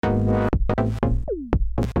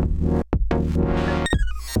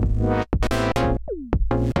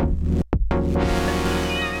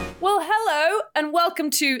welcome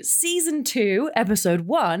to season 2, episode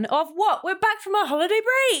 1 of What? We're back from our holiday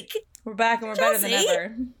break. We're back and we're better than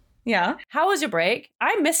ever. Yeah. How was your break?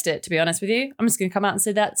 I missed it, to be honest with you. I'm just going to come out and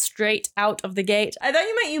say that straight out of the gate. I thought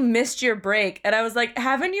you meant you missed your break. And I was like,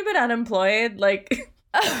 haven't you been unemployed? Like...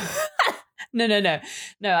 No,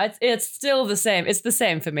 it's still the same. It's the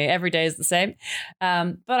same for me. Every day is the same.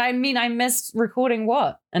 But I mean, I missed recording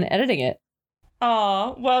what? And editing it.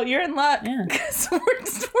 Oh, well, you're in luck. Yeah. Because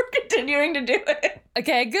we're continuing to do it.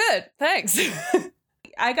 Okay, good. Thanks.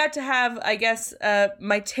 I got to have, I guess,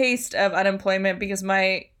 my taste of unemployment because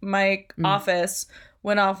my office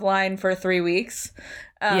went offline for 3 weeks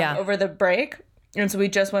over the break. And so we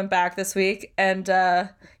just went back this week. And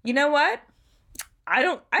you know what? I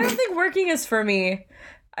don't think working is for me.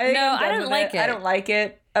 I don't like it. I don't like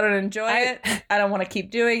it. I don't enjoy it. I don't want to keep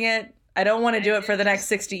doing it. I don't want to do it for the next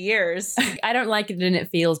 60 years. I don't like it and it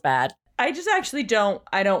feels bad. I just actually don't.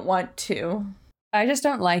 I don't want to. I just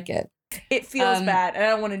don't like it. It feels bad and I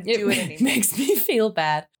don't want to do it anymore. It makes me feel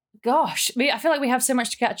bad. Gosh, I feel like we have so much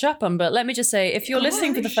to catch up on, but let me just say, if you're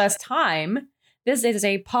listening for the first time, this is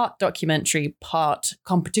a part documentary, part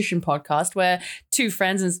competition podcast where 2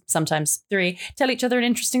 friends and sometimes 3 tell each other an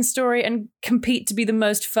interesting story and compete to be the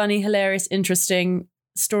most funny, hilarious, interesting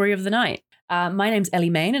story of the night. My name's Ellie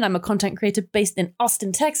Main, and I'm a content creator based in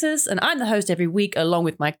Austin, Texas, and I'm the host every week along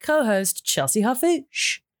with my co-host, Chelsea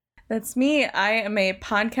Harfouche. That's me. I am a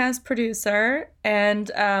podcast producer and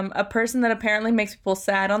a person that apparently makes people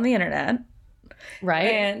sad on the internet. Right.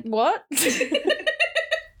 And what?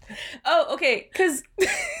 Oh, okay. Because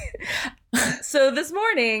so this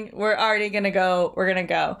morning we're gonna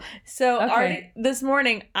go. So this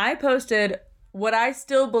morning I posted what I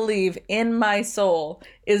still believe in my soul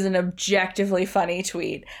is an objectively funny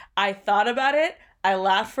tweet. I thought about it. I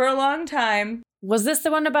laughed for a long time. Was this the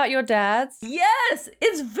one about your dad's? Yes,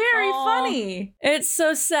 it's very funny. It's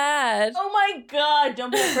so sad. Oh my God, don't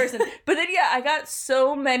be that person. But then, yeah, I got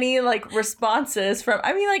so many responses from,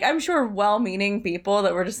 I'm sure well-meaning people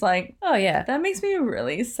that were just like, oh yeah, that makes me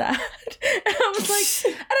really sad. And I was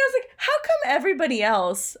like, how come everybody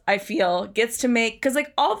else, I feel, gets to make, because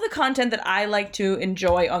all of the content that I like to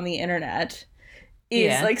enjoy on the internet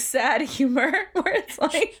is sad humor where it's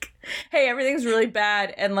like, hey, everything's really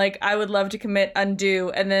bad and I would love to commit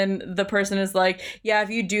undo, and then the person is like, yeah, if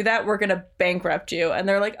you do that we're gonna bankrupt you, and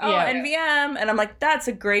they're like, oh yeah. NVM, and I'm like, that's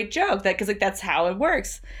a great joke, that because that's how it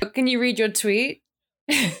works. Can you read your tweet?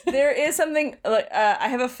 There is something I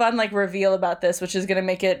have a fun reveal about this, which is gonna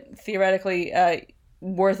make it theoretically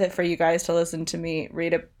worth it for you guys to listen to me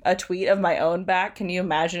read a tweet of my own back. Can you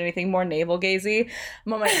imagine anything more navel-gazy?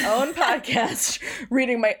 I'm on my own podcast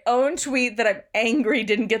reading my own tweet that I'm angry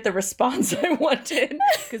didn't get the response I wanted,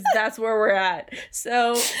 because that's where we're at.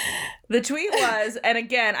 So the tweet was, and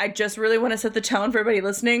again, I just really want to set the tone for everybody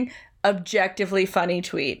listening, objectively funny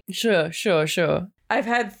tweet. Sure. I've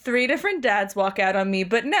had 3 different dads walk out on me,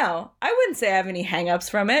 but no, I wouldn't say I have any hang-ups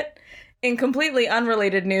from it. In completely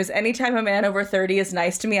unrelated news, anytime a man over 30 is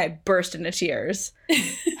nice to me, I burst into tears.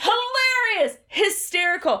 Hilarious!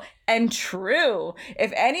 Hysterical! And true.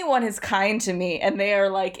 If anyone is kind to me and they are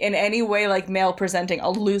in any way male presenting,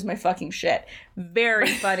 I'll lose my fucking shit. Very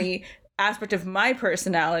funny aspect of my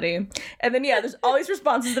personality. And then, there's all these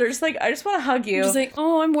responses that are just I just want to hug you. Just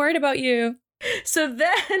oh, I'm worried about you. So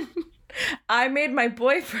then I made my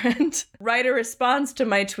boyfriend write a response to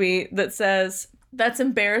my tweet that says, that's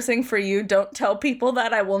embarrassing for you. Don't tell people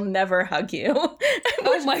that. I will never hug you.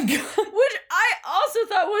 Oh my God. Which I also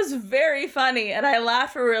thought was very funny, and I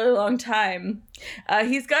laughed for a really long time.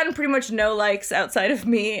 He's gotten pretty much no likes outside of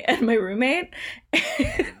me and my roommate.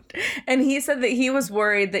 And he said that he was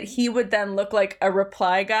worried that he would then look like a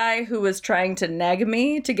reply guy who was trying to nag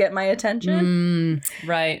me to get my attention.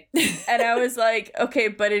 Right. And I was like, okay,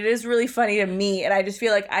 but it is really funny to me. And I just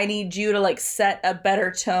feel like I need you to set a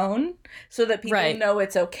better tone so that people know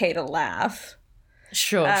it's okay to laugh.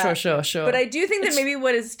 Sure. But I do think that maybe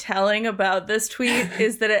what is telling about this tweet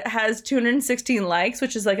is that it has 216 likes,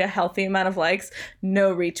 which is a healthy amount of likes,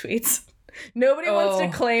 no retweets. Nobody wants to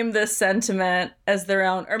claim this sentiment as their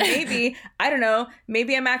own. Or maybe, I don't know,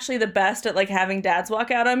 maybe I'm actually the best at having dads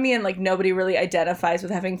walk out on me, and nobody really identifies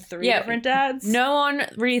with having 3 different dads. No one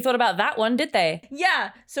really thought about that one, did they?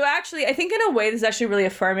 Yeah. So actually, I think in a way this is actually really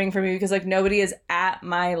affirming for me, because nobody is at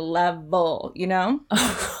my level, you know?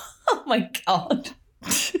 Oh my God.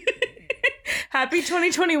 Happy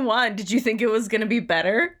 2021. Did you think it was going to be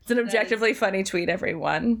better? It's an objectively funny tweet,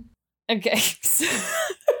 everyone. Okay.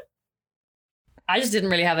 I just didn't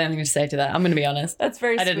really have anything to say to that. I'm going to be honest. That's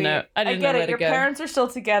very sweet. I didn't know I get where it. to Your go. parents are still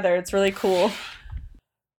together. It's really cool.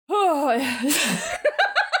 Oh, yeah.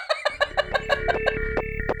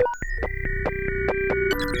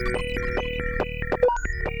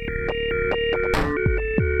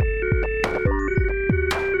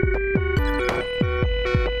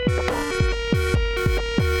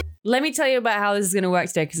 let me tell you about how this is going to work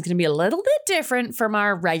today, because it's going to be a little bit different from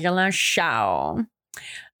our regular show.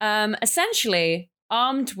 Essentially,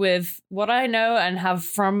 armed with what I know and have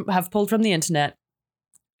pulled from the internet,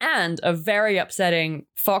 and a very upsetting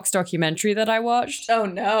Fox documentary that I watched. Oh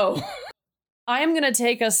no. I am going to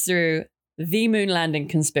take us through the moon landing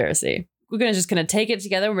conspiracy. We're just going to take it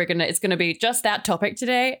together. It's going to be just that topic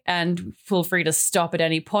today, and feel free to stop at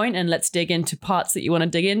any point and let's dig into parts that you want to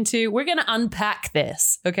dig into. We're going to unpack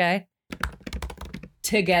this, okay?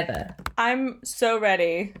 Together. I'm so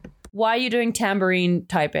ready. Why are you doing tambourine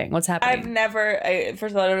typing? What's happening?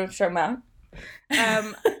 First of all, I don't know what you're talking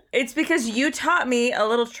about. It's because you taught me a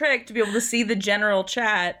little trick to be able to see the general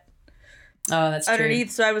chat. Oh, that's underneath.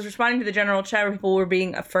 true. So I was responding to the general chat where people were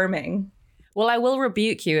being affirming. Well, I will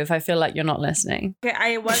rebuke you if I feel like you're not listening. Okay,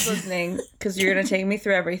 I was listening, because you're going to take me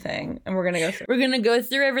through everything, and we're going to go through. We're going to go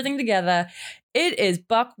through everything together. It is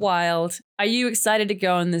buck wild. Are you excited to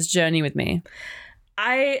go on this journey with me?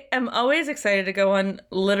 I am always excited to go on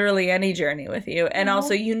literally any journey with you. And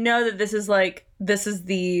also, you know that this is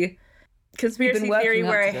the conspiracy theory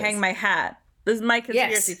where I hang my hat. This is my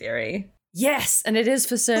conspiracy theory. Yes, and it is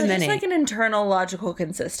for so many. It's like an internal logical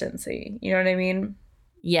consistency. You know what I mean?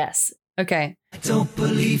 Yes. Okay. I don't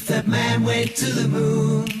believe that man went to the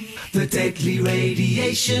moon. The deadly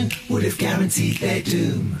radiation would have guaranteed their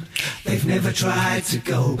doom. They've never tried to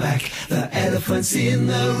go back. The elephant's in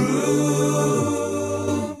the room.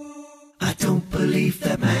 I don't believe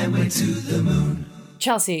that man went to the moon.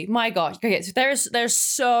 Chelsea, my gosh. Okay, so there is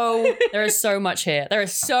so much here. There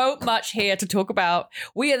is so much here to talk about.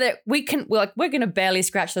 We're gonna barely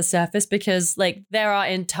scratch the surface, because like there are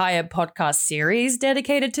entire podcast series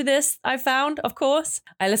dedicated to this. I found, of course.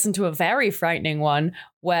 I listened to a very frightening one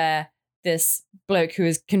where this bloke who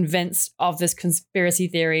is convinced of this conspiracy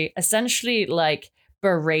theory essentially like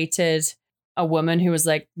berated a woman who was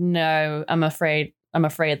like, "No, I'm afraid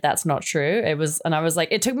that's not true." I was like,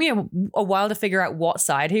 it took me a while to figure out what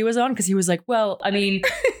side he was on, because he was like, well, I mean,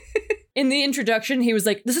 in the introduction, he was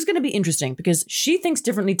like, this is going to be interesting because she thinks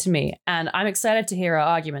differently to me, and I'm excited to hear her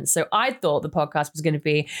arguments. So I thought the podcast was going to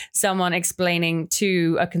be someone explaining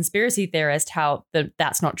to a conspiracy theorist how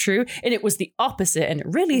that's not true, and it was the opposite, and it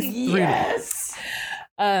really threw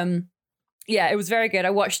me. Yeah, it was very good. I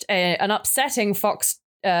watched an upsetting Fox.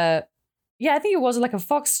 I think it was like a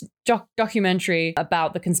Fox documentary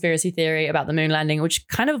about the conspiracy theory about the moon landing, which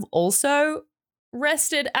kind of also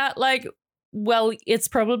rested at like, well, it's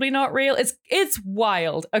probably not real. It's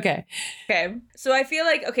wild. Okay. So I feel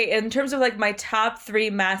like, in terms of like my top 3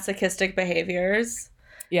 masochistic behaviors,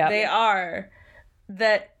 they are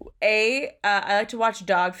that I like to watch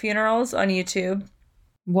dog funerals on YouTube.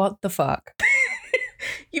 What the fuck?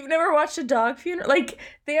 You've never watched a dog funeral? Like,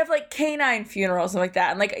 they have, like, canine funerals and like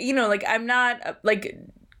that. And, like, you know, like, I'm not, like,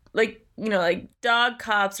 you know, like, dog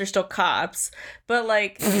cops are still cops. But,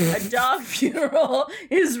 like, a dog funeral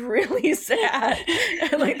is really sad.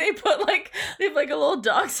 And, like, they have, like, a little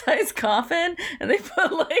dog-sized coffin. And they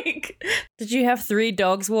put, like... Did you have 3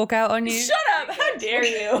 dogs walk out on you? Shut up! How dare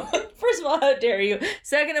you? First of all, how dare you?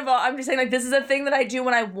 Second of all, I'm just saying, like, this is a thing that I do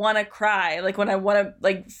when I want to cry. Like, when I want to,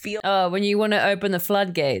 like, feel... Oh, when you want to open the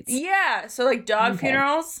floodgates. Yeah. So, like, dog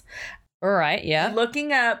funerals. All right, yeah.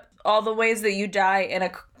 Looking up all the ways that you die in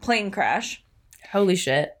a plane crash. Holy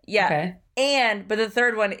shit. Yeah. Okay. But the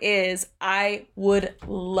third one is I would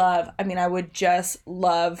just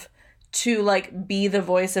love to like be the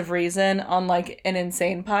voice of reason on like an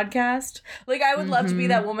insane podcast. Like I would love to be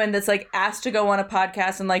that woman that's like asked to go on a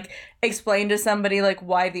podcast and like explain to somebody like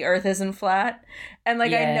why the earth isn't flat. And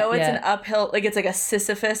like I know it's an uphill, like it's like a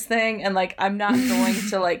Sisyphus thing, and like I'm not going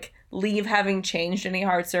to like leave having changed any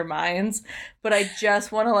hearts or minds, but I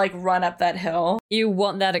just want to like run up that hill. You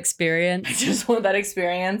want that experience? I just want that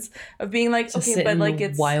experience of being like, just okay, but like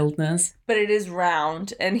it's wildness. But it is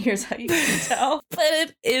round, and here's how you can tell. But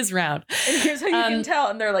it is round. And here's how you can tell.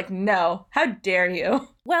 And they're like, no, how dare you?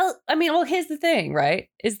 Well, I mean, here's the thing, right?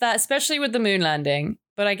 Is that especially with the moon landing,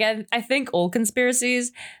 but again, I think all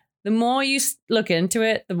conspiracies, the more you look into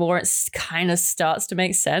it, the more it kind of starts to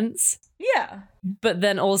make sense. Yeah. But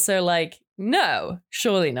then also like, no,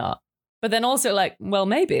 surely not. But then also like, well,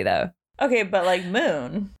 maybe though. Okay, but like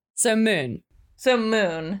moon. So moon. So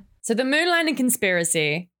the moon landing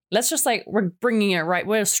conspiracy, let's just like, we're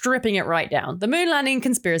stripping it right down. The moon landing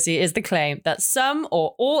conspiracy is the claim that some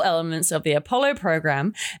or all elements of the Apollo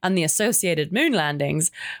program and the associated moon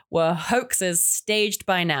landings were hoaxes staged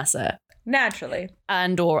by NASA. Naturally.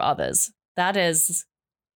 And or others. That is,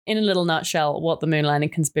 in a little nutshell, what the moon landing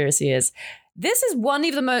conspiracy is. This is one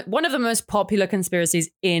of the most popular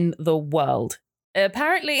conspiracies in the world.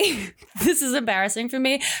 apparently, this is embarrassing for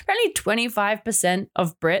me. Apparently 25%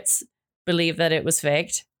 of Brits believe that it was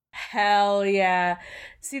faked. Hell yeah.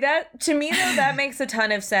 See, that, to me, though, that makes a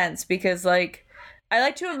ton of sense because, like, I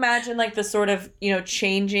like to imagine, like, the sort of, you know,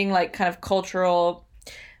 changing, like, kind of cultural,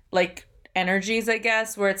 like, energies, I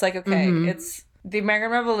guess, where it's like, okay, it's the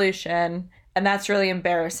American Revolution, and that's really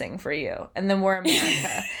embarrassing for you. And then we're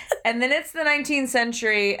America. And then it's the 19th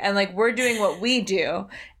century, and, like, we're doing what we do.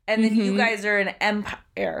 And then you guys are an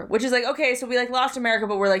empire, which is like, okay, so we, like, lost America,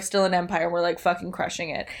 but we're, like, still an empire. We're, like, fucking crushing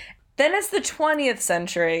it. Then it's the 20th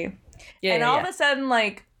century. And all of a sudden,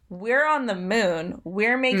 like, we're on the moon.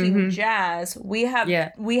 We're making jazz. We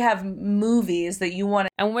have movies that you want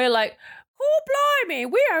to... And we're like, oh, blimey,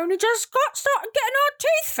 we only just got started getting our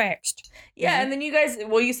teeth fixed. Yeah, and then you guys...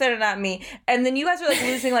 Well, you said it, not me. And then you guys are, like,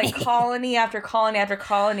 losing, like, colony after colony after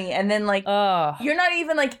colony. And then, like, you're not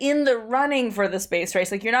even, like, in the running for the space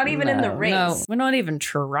race. Like, you're not even in the race. No, we're not even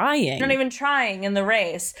trying. You're not even trying in the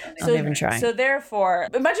race. Not even trying. So, therefore,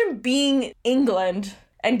 imagine being England...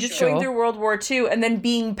 And just going through World War II and then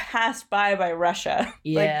being passed by Russia.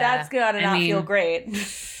 Yeah. Like, that's gotta not feel great.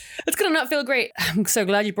 It's gonna not feel great. I'm so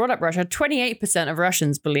glad you brought up Russia. 28% of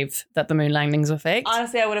Russians believe that the moon landings were faked.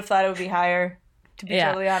 Honestly, I would have thought it would be higher, to be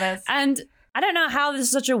totally honest. And I don't know how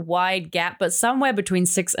there's such a wide gap, but somewhere between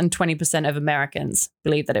 6 and 20% of Americans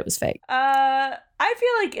believe that it was fake. I feel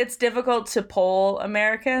like it's difficult to poll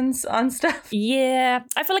Americans on stuff. Yeah,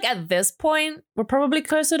 I feel like at this point, we're probably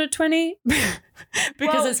closer to 20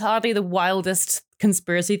 because it's hardly the wildest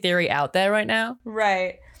conspiracy theory out there right now.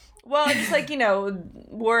 Right. Well, it's like, you know,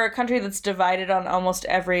 we're a country that's divided on almost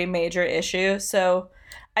every major issue. So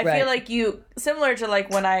I feel like similar to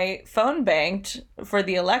like when I phone banked for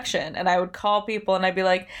the election and I would call people and I'd be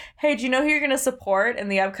like, hey, do you know who you're going to support in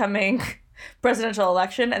the upcoming presidential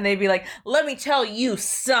election? And they'd be like, let me tell you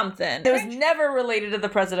something. It was never related to the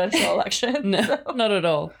presidential election. No, not at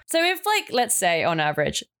all. So if, like, let's say on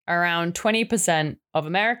average, around 20% of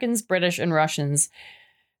Americans, British and Russians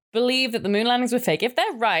believe that the moon landings were fake, if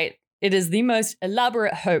they're right, it is the most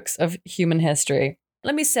elaborate hoax of human history.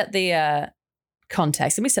 Let me set the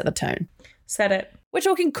context. Let me set the tone. Set it. We're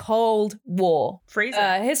talking Cold War.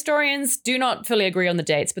 Freezer. Historians do not fully agree on the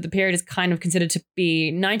dates, but the period is kind of considered to be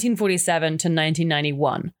 1947 to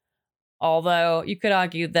 1991. Although you could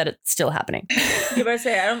argue that it's still happening. You better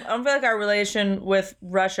say, I don't feel like our relation with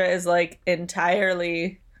Russia is like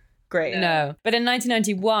entirely great. No. But in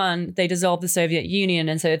 1991, they dissolved the Soviet Union.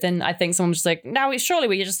 And so then I think someone was just like, no, surely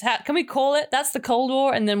we just can we call it? That's the Cold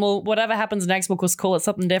War. And then whatever happens next, we'll just call it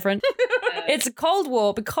something different. It's a Cold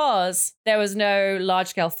War because there was no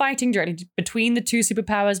large-scale fighting directly between the two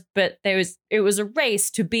superpowers, but it was a race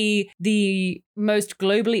to be the most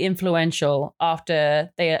globally influential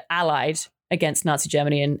after they allied against Nazi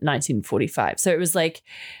Germany in 1945. So it was like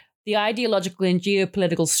the ideological and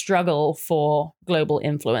geopolitical struggle for global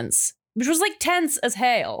influence, which was like tense as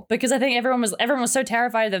hell because I think everyone was so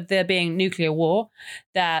terrified of there being nuclear war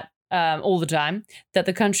that all the time that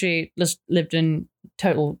the country just lived in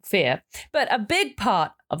total fear. But a big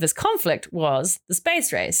part of this conflict was the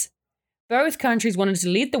space race. Both countries wanted to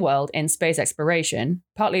lead the world in space exploration,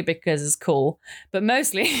 partly because it's cool, but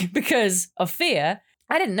mostly because of fear.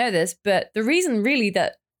 I didn't know this, but the reason really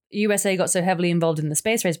that USA got so heavily involved in the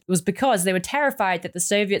space race was because they were terrified that the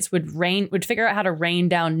Soviets would figure out how to rain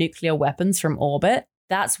down nuclear weapons from orbit.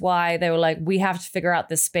 That's why they were like, we have to figure out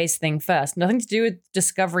this space thing first. Nothing to do with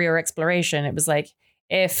discovery or exploration. It was like,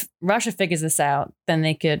 if Russia figures this out, then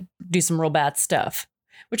they could do some real bad stuff,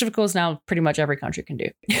 which of course now pretty much every country can do.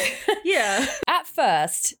 Yeah. At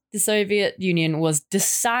first, the Soviet Union was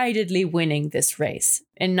decidedly winning this race.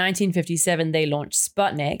 In 1957, they launched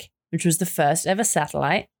Sputnik, which was the first ever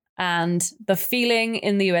satellite. And the feeling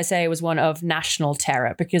in the USA was one of national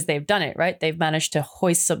terror because they've done it, right? They've managed to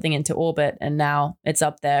hoist something into orbit and now it's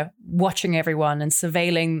up there watching everyone and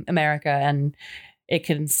surveilling America, and it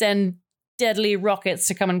can send deadly rockets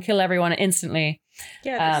to come and kill everyone instantly.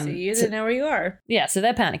 Yeah, they see you, they know where you are. Yeah, so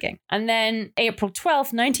they're panicking. And then April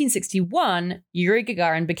 12th, 1961, Yuri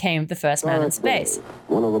Gagarin became the first man in space.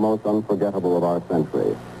 One of the most unforgettable of our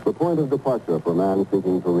century. The point of departure for man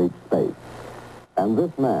seeking to reach space. And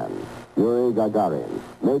this man, Yuri Gagarin,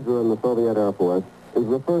 major in the Soviet Air Force, is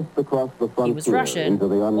the first to cross the frontier He was Russian. into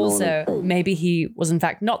the unknown Also, space. maybe he was in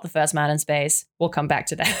fact not the first man in space. We'll come back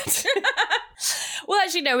to that. Well,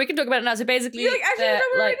 actually, no, we can talk about it now. So basically, You're like, actually, let's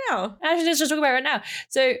talk about it right now. Actually, let's just talk about it right now.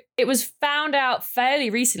 So it was found out fairly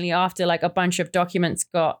recently after like a bunch of documents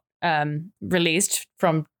got released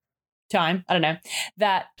from Time. I don't know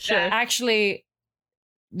that actually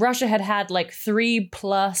Russia had like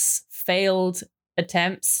 3+ failed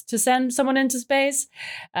attempts to send someone into space.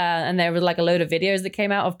 And there was like a load of videos that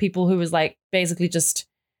came out of people who was like basically just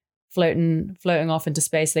floating off into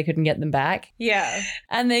space. They couldn't get them back. Yeah.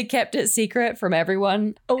 And they kept it secret from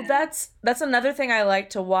everyone. Oh, that's another thing I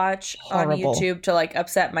like to watch Horrible. on YouTube to like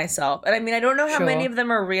upset myself. And I mean, I don't know how Sure. many of them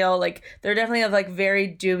are real. Like they're definitely of like very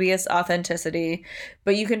dubious authenticity,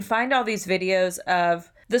 but you can find all these videos of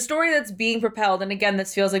the story that's being propelled. And again,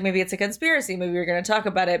 this feels like maybe it's a conspiracy. Maybe we're going to talk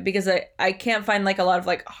about it because I can't find like a lot of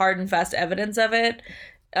like hard and fast evidence of it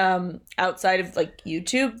outside of like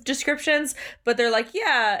YouTube descriptions. But they're like,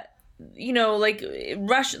 yeah, you know, like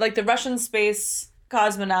the Russian space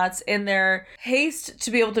cosmonauts, in their haste to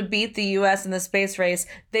be able to beat the US in the space race,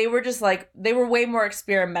 they were just like, they were way more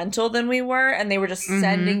experimental than we were, and they were just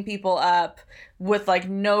sending people up with like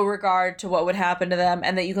no regard to what would happen to them,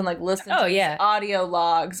 and that you can like listen to these audio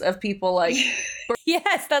logs of people like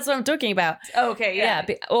Yes, that's what I'm talking about. okay, yeah.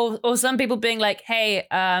 Or some people being like, hey,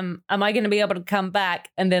 am I going to be able to come back?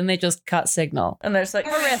 And then they just cut signal. And there's like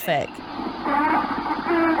Horrific.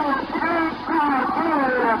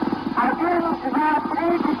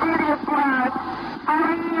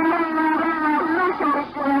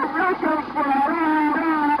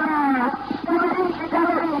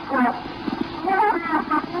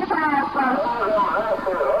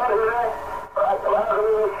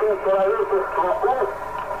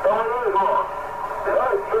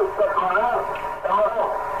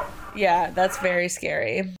 Yeah, that's very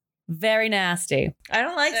scary. Very nasty. I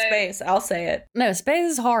don't like space. I'll say it. No,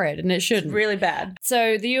 space is horrid and it shouldn't. Really bad.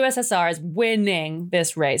 So the USSR is winning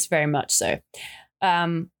this race very much so.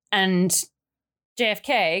 And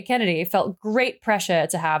JFK, Kennedy, felt great pressure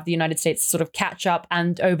to have the United States sort of catch up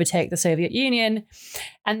and overtake the Soviet Union.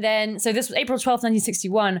 And then, so this was April 12th,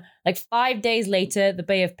 1961. Like 5 days later, the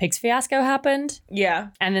Bay of Pigs fiasco happened. Yeah.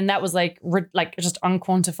 And then that was like just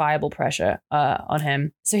unquantifiable pressure on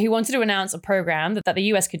him. So he wanted to announce a program that the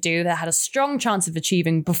US could do that had a strong chance of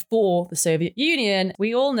achieving before the Soviet Union.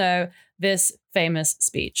 We all know this famous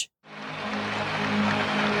speech.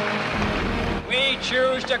 We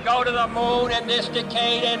choose to go to the moon in this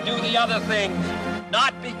decade and do the other things,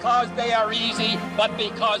 not because they are easy, but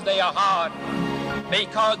because they are hard.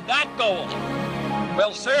 Because that goal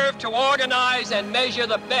will serve to organize and measure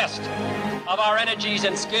the best of our energies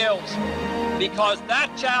and skills. Because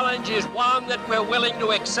that challenge is one that we're willing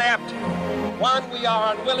to accept, one we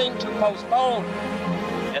are unwilling to postpone.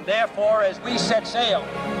 And therefore, as we set sail,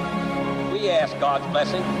 we ask God's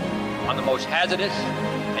blessing on the most hazardous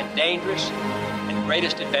and dangerous and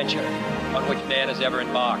greatest adventure on which man has ever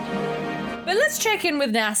embarked. But let's check in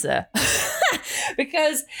with NASA.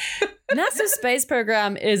 Because NASA's space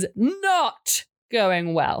program is not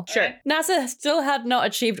going well. Sure. NASA still had not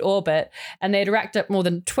achieved orbit, and they'd racked up more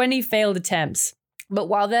than 20 failed attempts. But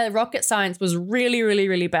while their rocket science was really, really,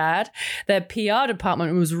 really bad, their PR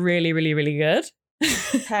department was really, really, really good.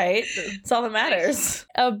 Right. That's all that matters.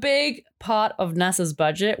 A big part of NASA's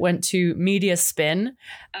budget went to media spin.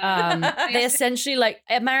 They essentially, like,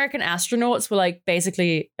 American astronauts were like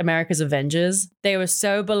basically America's Avengers. They were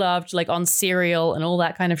so beloved, like on Serial and all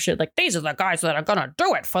that kind of shit. Like, these are the guys that are gonna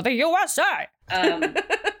do it for the USA. And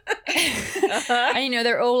you know,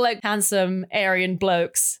 they're all like handsome Aryan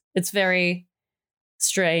blokes. It's very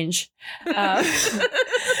strange.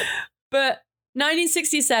 But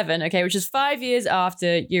 1967, okay, which is 5 years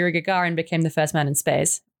after Yuri Gagarin became the first man in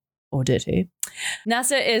space. Or did he?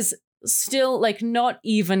 NASA is still like not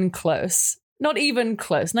even close. Not even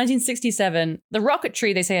close. 1967, the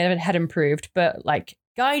rocketry, they say, had improved, but like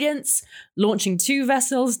guidance, launching 2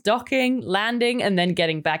 vessels, docking, landing, and then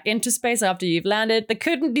getting back into space after you've landed, they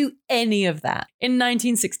couldn't do any of that in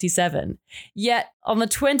 1967. Yet on the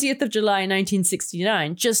 20th of July,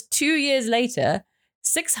 1969, just 2 years later,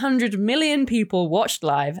 600 million people watched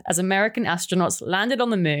live as American astronauts landed on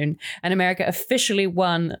the moon, and America officially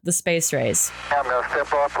won the space race. I'm going to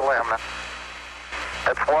step off the limb.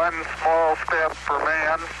 That's one small step for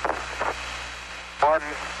man, one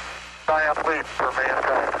giant leap for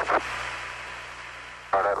mankind.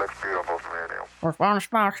 Oh, that looks beautiful from here. With one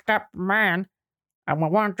small step for man, and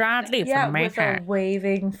one giant leap Yeah, for with a mankind.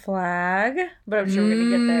 waving flag. But I'm sure we're going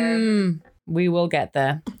to get there. We will get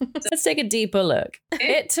there. Let's take a deeper look.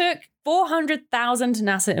 It took 400,000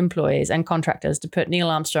 NASA employees and contractors to put Neil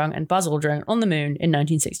Armstrong and Buzz Aldrin on the moon in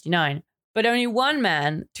 1969. But only one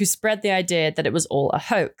man to spread the idea that it was all a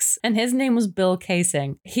hoax, and his name was Bill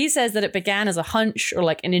Kaysing. He says that it began as a hunch or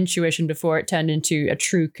like an intuition before it turned into a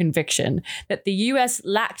true conviction that the US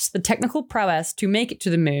lacked the technical prowess to make it to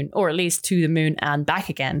the moon, or at least to the moon and back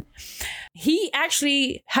again. He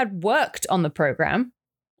actually had worked on the program,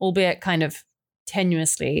 albeit kind of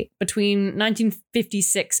tenuously. Between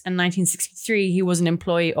 1956 and 1963, he was an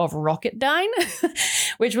employee of Rocketdyne,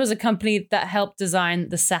 which was a company that helped design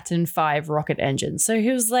the Saturn V rocket engine. So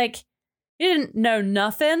he was like, he didn't know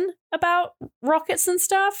nothing about rockets and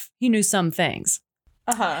stuff. He knew some things.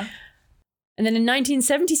 Uh-huh. And then in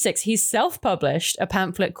 1976, he self-published a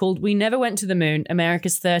pamphlet called We Never Went to the Moon,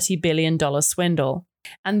 America's $30 Billion Swindle.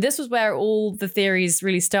 And this was where all the theories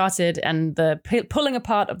really started, and the pulling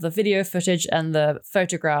apart of the video footage and the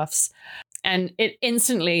photographs. And it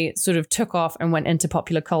instantly sort of took off and went into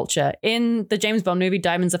popular culture. In the James Bond movie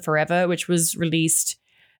Diamonds Are Forever, which was released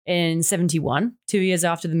in 71, 2 years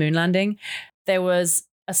after the moon landing, there was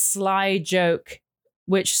a sly joke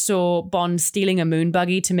which saw Bond stealing a moon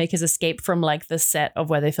buggy to make his escape from like the set of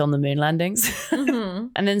where they filmed the moon landings. Mm-hmm.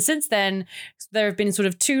 And then since then, there have been sort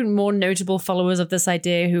of two more notable followers of this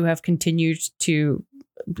idea who have continued to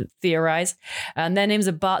theorize. And their names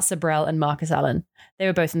are Bart Sabrell and Marcus Allen. They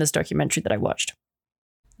were both in this documentary that I watched.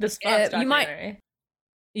 This Fox you might- documentary.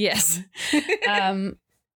 Yes.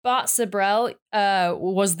 Bart Sabrell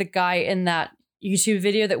was the guy in that YouTube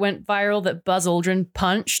video that went viral that Buzz Aldrin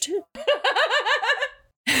punched.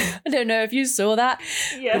 I don't know if you saw that,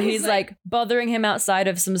 Yeah, but he's like bothering him outside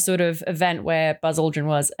of some sort of event where Buzz Aldrin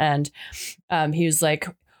was. And he was like,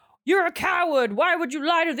 "You're a coward. Why would you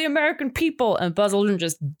lie to the American people?" And Buzz Aldrin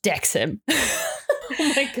just decks him.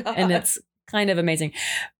 oh my God. And it's kind of amazing.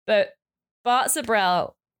 But Bart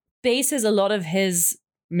Sabrell bases a lot of his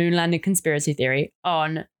moon landing conspiracy theory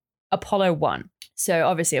on Apollo 1. So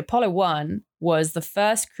obviously Apollo 1 was the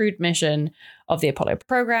first crewed mission of the Apollo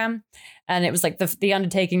program. And it was like the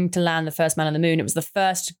undertaking to land the first man on the moon. It was the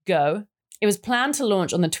first go. It was planned to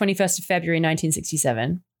launch on the 21st of February,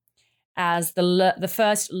 1967 as the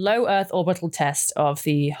first low Earth orbital test of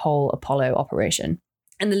the whole Apollo operation.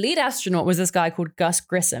 And the lead astronaut was this guy called Gus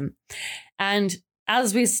Grissom. And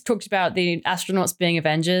as we talked about the astronauts being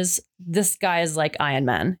Avengers, this guy is like Iron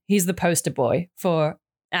Man. He's the poster boy for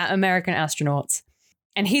American astronauts.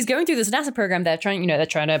 And he's going through this NASA program. They're trying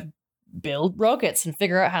to build rockets and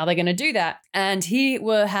figure out how they're going to do that. And he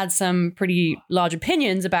had some pretty large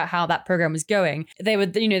opinions about how that program was going. They were,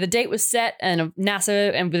 the date was set, and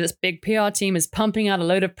NASA and with this big PR team is pumping out a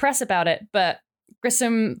load of press about it. But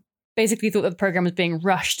Grissom basically thought that the program was being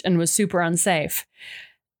rushed and was super unsafe.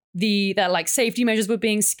 That safety measures were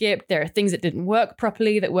being skipped. There are things that didn't work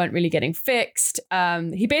properly that weren't really getting fixed.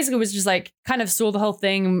 He basically was just like kind of saw the whole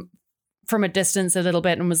thing from a distance a little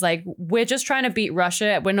bit and was like, we're just trying to beat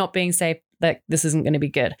Russia. We're not being safe. Like, this isn't going to be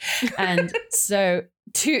good. And so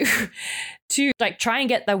to like try and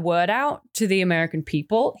get the word out to the American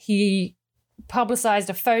people, he publicized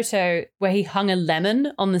a photo where he hung a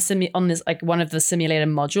lemon on this like one of the simulator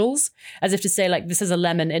modules, as if to say like, this is a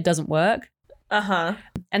lemon, it doesn't work. Uh-huh.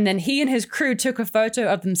 And then he and his crew took a photo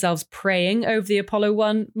of themselves praying over the Apollo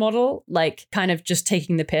 1 model, like kind of just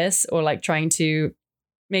taking the piss, or like trying to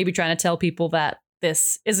tell people that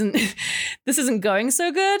this isn't going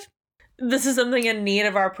so good. This is something in need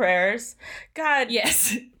of our prayers. God.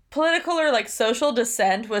 Yes. Political or like social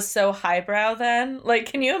dissent was so highbrow then. Like,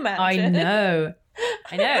 can you imagine?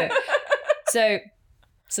 I know.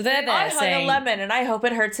 So they're there saying, a lemon, and I hope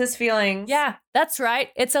it hurts his feelings. Yeah, that's right.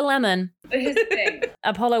 It's a lemon. Here's the thing.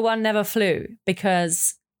 Apollo 1 never flew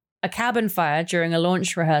because a cabin fire during a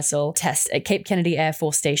launch rehearsal test at Cape Kennedy Air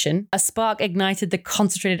Force Station. A spark ignited the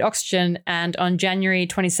concentrated oxygen, and on January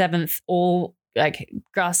 27th, all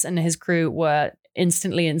Gus and his crew were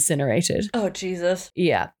instantly incinerated. Oh, Jesus.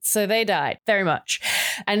 Yeah, so they died very much.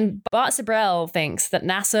 And Bart Sabrell thinks that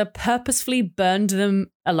NASA purposefully burned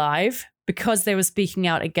them alive because they were speaking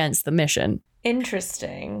out against the mission.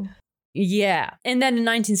 Interesting. Yeah. And then in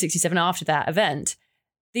 1967, after that event,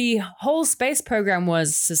 the whole space program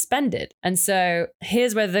was suspended. And so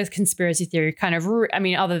here's where the conspiracy theory kind of,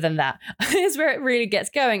 other than that, here's where it really gets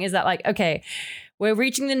going, is that like, okay, we're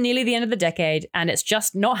reaching nearly the end of the decade and it's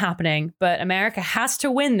just not happening, but America has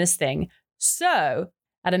to win this thing. So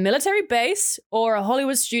at a military base or a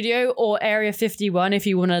Hollywood studio or Area 51, if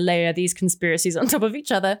you want to layer these conspiracies on top of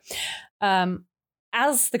each other,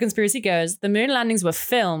 as the conspiracy goes, the moon landings were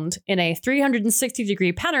filmed in a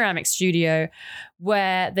 360-degree panoramic studio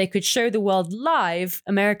where they could show the world live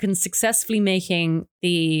Americans successfully making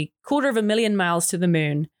the 250,000 miles to the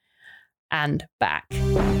moon and back.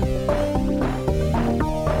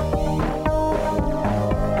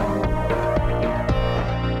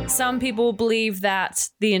 Some people believe that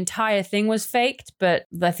the entire thing was faked, but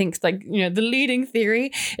I think the leading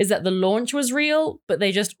theory is that the launch was real, but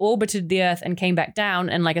they just orbited the Earth and came back down.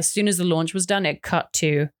 And like as soon as the launch was done, it cut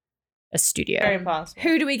to a studio. Very possible.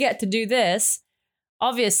 Who do we get to do this?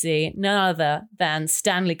 Obviously, none other than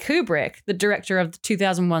Stanley Kubrick, the director of the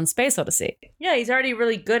 2001 Space Odyssey. Yeah, he's already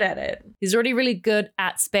really good at it. He's already really good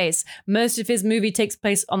at space. Most of his movie takes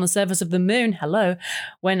place on the surface of the moon,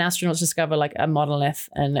 when astronauts discover like a monolith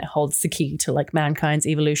and it holds the key to like mankind's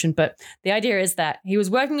evolution. But the idea is that he was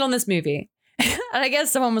working on this movie and I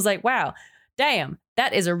guess someone was like, wow, damn,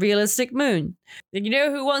 that is a realistic moon. And you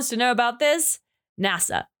know who wants to know about this?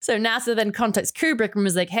 NASA. So NASA then contacts Kubrick and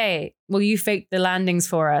was like, hey, will you fake the landings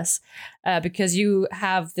for us? Because you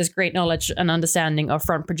have this great knowledge and understanding of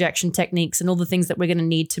front projection techniques and all the things that we're going to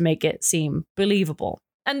need to make it seem believable.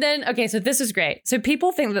 And then, okay, so this is great. So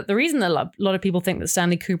people think that the reason that a lot of people think that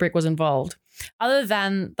Stanley Kubrick was involved, other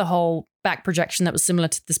than the whole back projection that was similar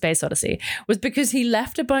to the Space Odyssey, was because he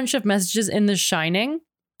left a bunch of messages in The Shining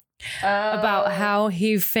about how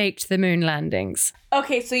he faked the moon landings.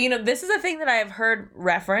 Okay, so this is a thing that I have heard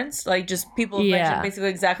referenced, like just people have mentioned basically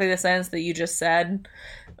exactly the sentence that you just said.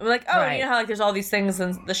 I'm like, oh, right. You know how like there's all these things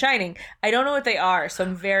in The Shining. I don't know what they are, so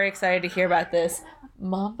I'm very excited to hear about this.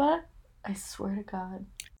 Mamba, I swear to God.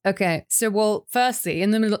 Okay, so well, firstly,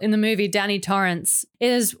 in the movie, Danny Torrance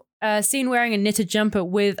is seen wearing a knitted jumper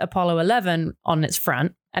with Apollo 11 on its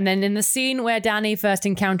front. And then in the scene where Danny first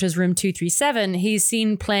encounters room 237, he's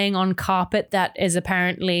seen playing on carpet that is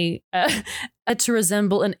apparently to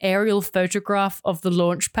resemble an aerial photograph of the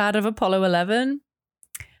launch pad of Apollo 11.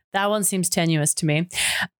 That one seems tenuous to me.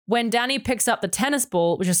 When Danny picks up the tennis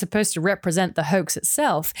ball, which is supposed to represent the hoax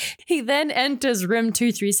itself, he then enters room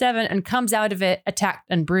 237 and comes out of it attacked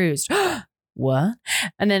and bruised. What?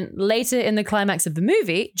 And then later in the climax of the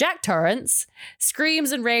movie, Jack Torrance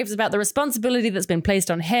screams and raves about the responsibility that's been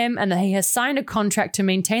placed on him and that he has signed a contract to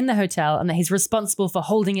maintain the hotel and that he's responsible for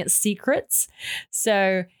holding its secrets.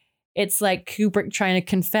 So it's like Kubrick trying to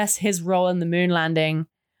confess his role in the moon landing.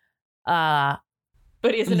 But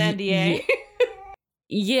he has an NDA.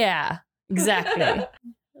 Yeah, exactly.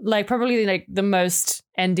 Like probably like the most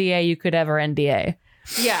NDA you could ever NDA.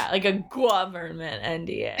 Yeah, like a government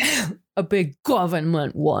NDA. A big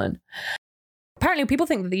government one. Apparently, people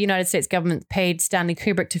think that the United States government paid Stanley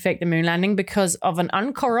Kubrick to fake the moon landing because of an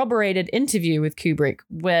uncorroborated interview with Kubrick.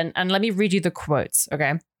 And let me read you the quotes,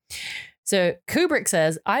 okay? So Kubrick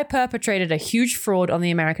says, I perpetrated a huge fraud on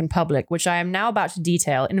the American public, which I am now about to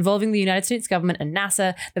detail, involving the United States government and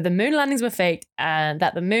NASA, that the moon landings were faked and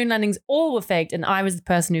that the moon landings all were faked and I was the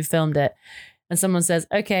person who filmed it. And someone says,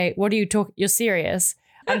 okay, what are you talking? You're serious.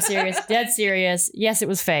 I'm serious, dead serious. Yes, it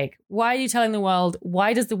was fake. Why are you telling the world?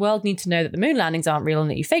 Why does the world need to know that the moon landings aren't real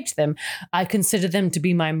and that you faked them? I consider them to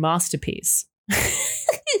be my masterpiece.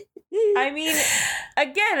 I mean,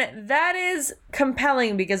 again, that is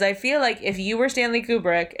compelling because I feel like if you were Stanley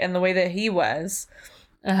Kubrick and the way that he was,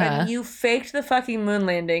 and you faked the fucking moon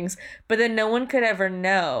landings, but then no one could ever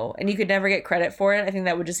know and you could never get credit for it, I think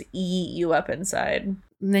that would just eat you up inside.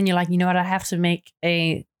 And then you're like, you know what? I have to make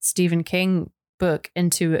a Stephen King book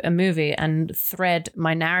into a movie and thread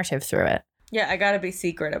my narrative through it. Yeah, I gotta be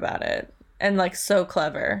secret about it. And like so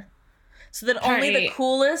clever. So that only the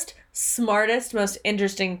coolest, smartest, most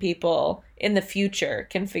interesting people in the future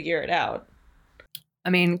can figure it out. I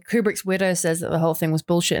mean, Kubrick's widow says that the whole thing was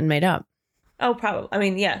bullshit and made up. Oh, probably. I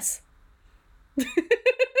mean, yes.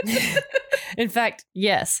 In fact,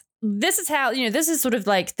 yes. This is how, this is sort of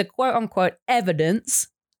like the quote unquote evidence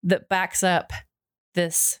that backs up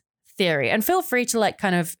this theory. And feel free to like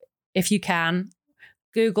kind of, if you can,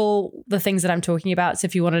 Google the things that I'm talking about. So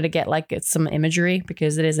if you wanted to get like some imagery,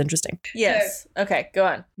 because it is interesting. Yes. Okay, go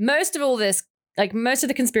on. Most of all this, like most of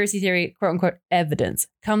the conspiracy theory, quote unquote, evidence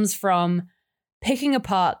comes from picking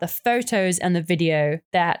apart the photos and the video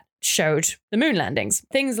that showed the moon landings.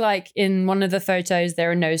 Things like in one of the photos,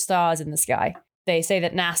 there are no stars in the sky. They say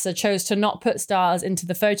that NASA chose to not put stars into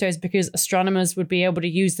the photos because astronomers would be able to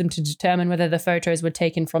use them to determine whether the photos were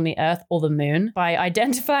taken from the Earth or the moon by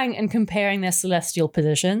identifying and comparing their celestial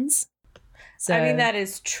positions. So, I mean, that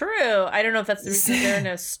is true. I don't know if that's the reason there are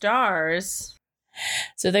no stars.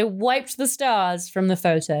 So they wiped the stars from the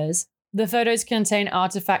photos. The photos contain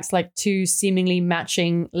artifacts like two seemingly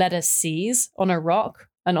matching letter C's on a rock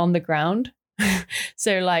and on the ground.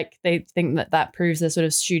 So like they think that proves they're sort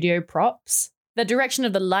of studio props. The direction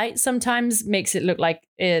of the light sometimes makes it look like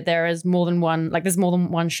there is more than one, like there's more than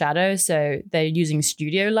one shadow. So they're using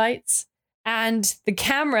studio lights. And the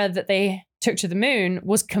camera that they took to the moon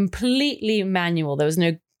was completely manual. There was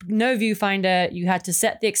no viewfinder. You had to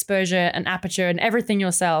set the exposure and aperture and everything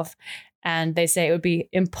yourself. And they say it would be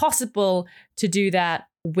impossible to do that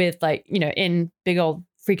with like, in big old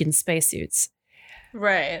freaking spacesuits.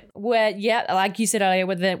 Right. Where, yeah, like you said earlier,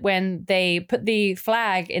 when they put the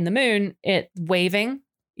flag in the moon, it waving,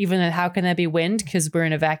 even though how can there be wind? Because we're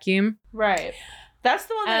in a vacuum. Right. That's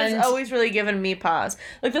the one that has always really given me pause.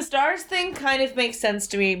 Like, the stars thing kind of makes sense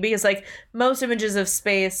to me because, like, most images of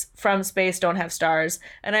space from space don't have stars.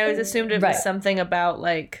 And I always assumed it was something about,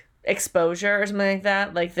 like, exposure or something like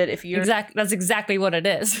that. Like, that if you're... That's exactly what it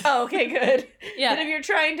is. Oh, okay, good. Yeah. That if you're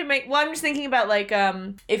trying to make... Well, I'm just thinking about, like,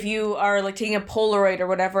 if you are, like, taking a Polaroid or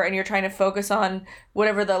whatever and you're trying to focus on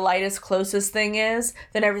whatever the lightest, closest thing is,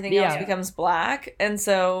 then everything else becomes black. And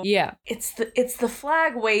so... Yeah. It's the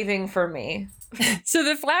flag waving for me. So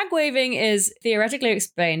the flag waving is theoretically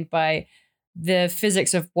explained by the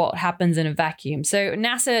physics of what happens in a vacuum. So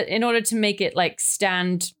NASA, in order to make it like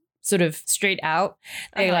stand sort of straight out,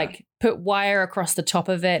 they like put wire across the top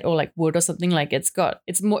of it or like wood or something. Like it's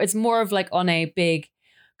more of like on a big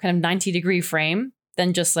kind of 90-degree frame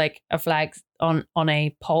than just like a flag on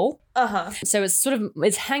a pole. So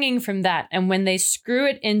it's hanging from that. And when they screw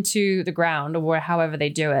it into the ground or however they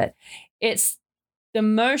do it, it's the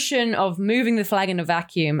motion of moving the flag in a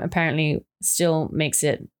vacuum apparently still makes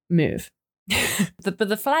it move. But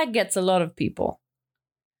the flag gets a lot of people.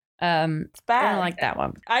 It's bad. I don't like that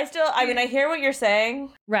one. I hear what you're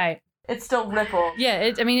saying. Right. It's still rippled. Yeah,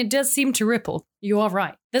 it does seem to ripple. You are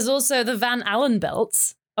right. There's also the Van Allen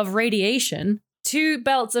belts of radiation. 2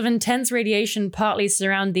 belts of intense radiation partly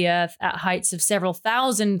surround the Earth at heights of several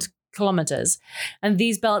thousand kilometers. And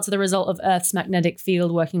these belts are the result of Earth's magnetic field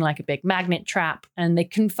working like a big magnet trap. And they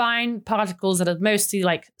confine particles that are mostly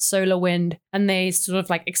like solar wind, and they sort of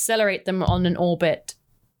like accelerate them on an orbit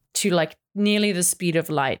to like nearly the speed of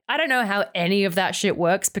light. I don't know how any of that shit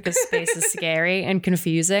works because space is scary and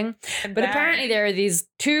confusing. But apparently there are these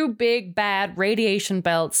 2 big bad radiation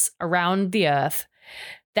belts around the Earth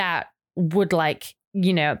that would like,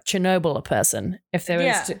 Chernobyl a person if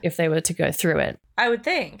they were to go through it. I would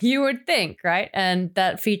think. You would think, right? And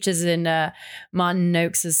that features in Martin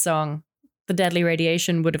Noakes' song, "The Deadly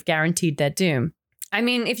Radiation Would Have Guaranteed Their Doom." I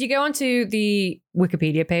mean, if you go onto the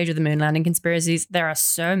Wikipedia page of the moon landing conspiracies, there are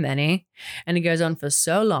so many, and it goes on for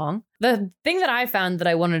so long. The thing that I found that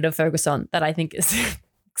I wanted to focus on that I think is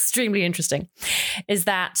extremely interesting is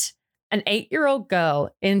that an 8-year-old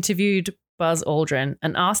girl interviewed Buzz Aldrin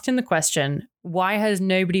and asked him the question, why has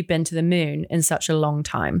nobody been to the moon in such a long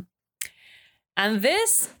time? And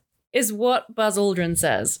this is what Buzz Aldrin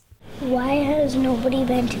says. Why has nobody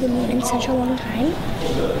been to the moon in such a long time?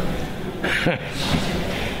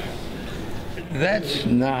 That's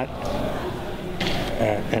not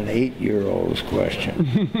an 8-year-old's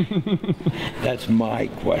question. That's my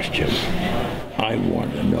question. I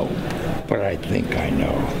want to know, but I think I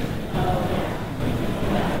know.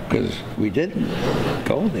 Because we didn't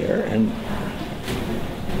go there, and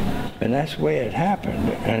that's the way it happened.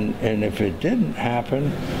 And if it didn't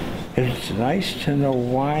happen, it's nice to know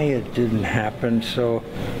why it didn't happen. So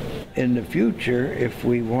in the future, if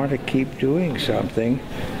we want to keep doing something,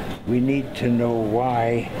 we need to know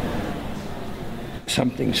why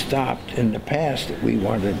something stopped in the past that we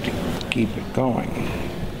wanted to keep it going.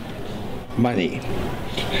 Money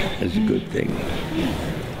is a good thing.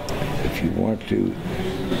 If you want to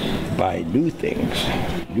buy new things,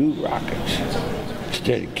 new rockets,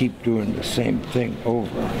 instead of keep doing the same thing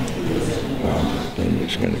over, then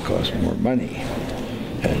it's going to cost more money.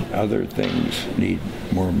 And other things need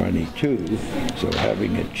more money too. So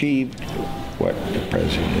having achieved what the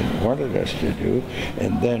president wanted us to do,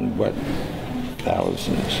 and then what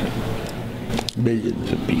thousands,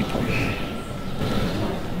 millions of people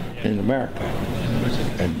in America,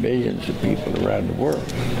 and millions of people around the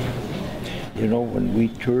world. When we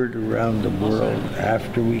toured around the world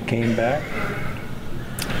after we came back,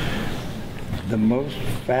 the most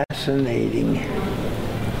fascinating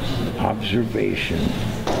observation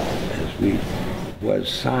was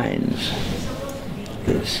signs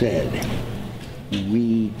that said,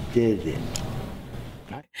 we did it.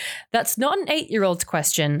 That's not an 8-year-old's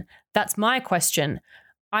question. That's my question.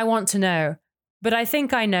 I want to know. But I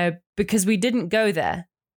think I know because we didn't go there.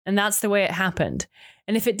 And that's the way it happened.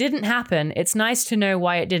 And if it didn't happen, it's nice to know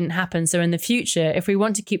why it didn't happen. So in the future, if we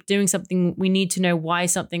want to keep doing something, we need to know why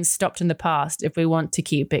something stopped in the past if we want to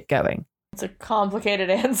keep it going. It's a complicated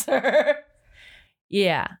answer.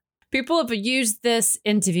 Yeah. People have used this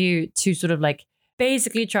interview to sort of like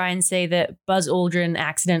basically try and say that Buzz Aldrin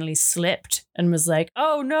accidentally slipped and was like,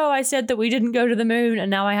 oh no, I said that we didn't go to the moon, and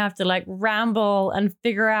now I have to like ramble and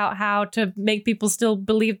figure out how to make people still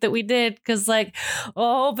believe that we did because like,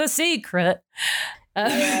 oh, the secret.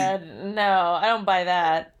 Yeah, no, I don't buy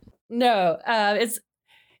that. No,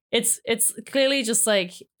 it's clearly just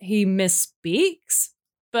like he misspeaks.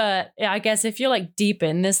 But I guess if you're like deep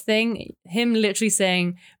in this thing, him literally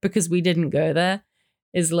saying, because we didn't go there,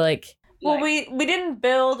 is like. Well, we didn't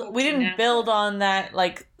build on that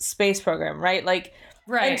like space program, right? Like,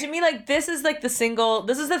 Right. And to me, like, this is the thing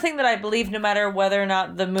that I believe no matter whether or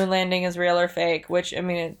not the moon landing is real or fake, which, I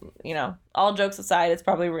mean, all jokes aside, it's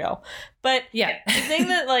probably real. But yeah, the thing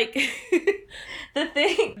that, like, the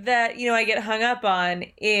thing that, I get hung up on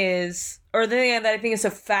is, or the thing that I think is so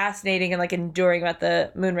fascinating and, like, enduring about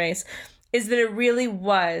the moon race is that it really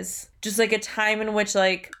was just like a time in which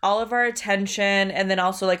like all of our attention and then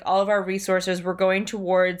also like all of our resources were going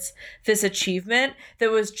towards this achievement that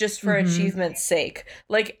was just for achievement's sake.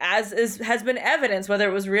 Like has been evidence, whether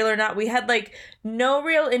it was real or not, we had like no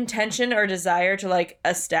real intention or desire to like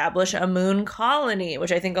establish a moon colony,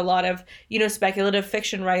 which I think a lot of, speculative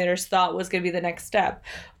fiction writers thought was going to be the next step.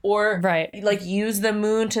 Or like use the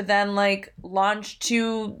moon to then like launch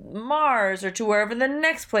to Mars or to wherever the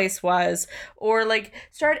next place was, or like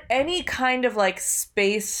start any kind of like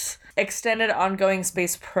space extended ongoing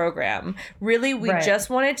space program. Really, we just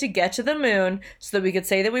wanted to get to the moon so that we could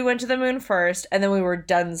say that we went to the moon first and then we were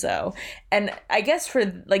donezo. And I guess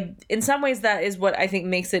for like in some ways that is what I think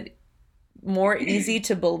makes it more easy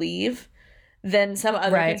to believe than some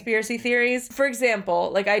other conspiracy theories. For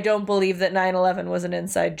example, like I don't believe that 9/11 was an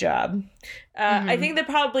inside job. I think that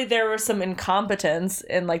probably there was some incompetence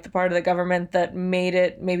in like the part of the government that made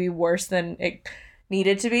it maybe worse than it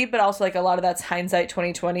needed to be, but also like a lot of that's hindsight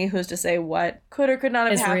 2020. Who's to say what could or could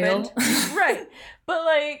not have happened? Right. But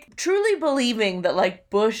like truly believing that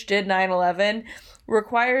like Bush did 9/11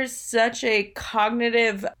 requires such a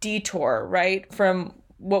cognitive detour, right, from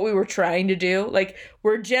what we were trying to do. Like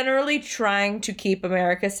we're generally trying to keep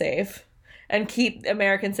America safe and keep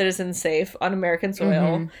American citizens safe on American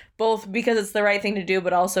soil, both because it's the right thing to do,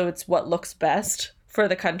 but also it's what looks best for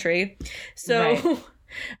the country. So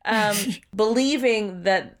believing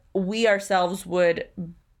that we ourselves would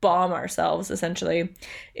bomb ourselves essentially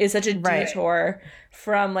is such a detour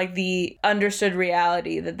from like the understood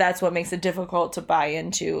reality that that's what makes it difficult to buy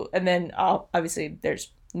into. And then obviously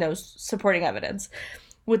there's no supporting evidence.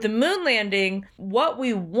 With the moon landing, what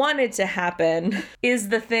we wanted to happen is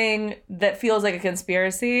the thing that feels like a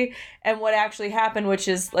conspiracy, and what actually happened, which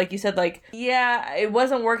is, like you said, like, yeah, it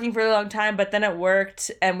wasn't working for a long time, but then it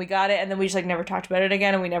worked, and we got it, and then we just, like, never talked about it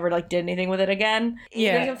again, and we never, like, did anything with it again.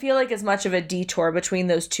 Yeah. It doesn't feel like as much of a detour between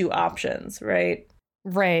those two options, right?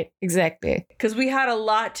 Right, exactly. Because we had a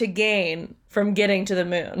lot to gain from getting to the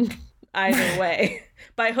moon, either way.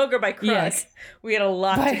 By hook or by crook, we had a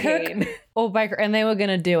lot to gain. And they were going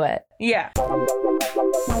to do it. Yeah.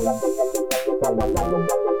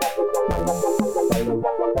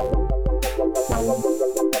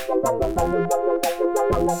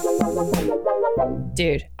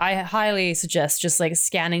 Dude, I highly suggest just like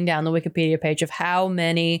scanning down the Wikipedia page of how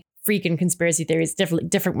many freaking conspiracy theories,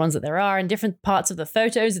 different ones that there are, and different parts of the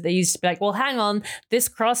photos that they used to be like, well, hang on, this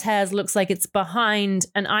crosshairs looks like it's behind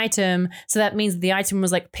an item, so that means the item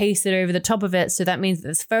was like pasted over the top of it, so that means that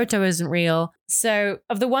this photo isn't real. So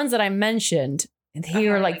of the ones that I mentioned,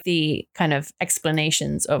 here are like the kind of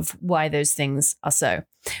explanations of why those things are so.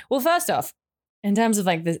 Well, first off, in terms of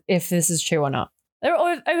like if this is true or not, there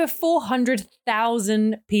are over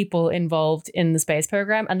 400,000 people involved in the space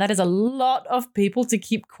program, and that is a lot of people to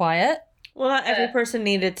keep quiet. Well, not every person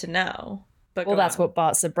needed to know. But well, that's what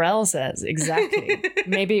Bart Sabrell says, exactly.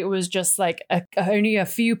 Maybe it was just like only a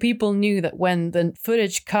few people knew that when the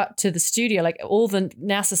footage cut to the studio, like all the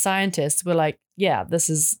NASA scientists were like, yeah,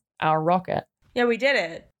 this is our rocket. Yeah, we did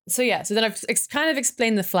it. So then I've kind of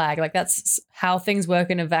explained the flag. Like that's how things work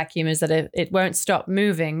in a vacuum, is that it won't stop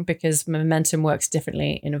moving because momentum works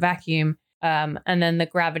differently in a vacuum. And then the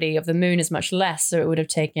gravity of the moon is much less. So it would have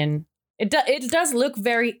taken, it does look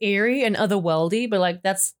very eerie and otherworldly, but like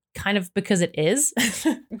that's kind of because it is.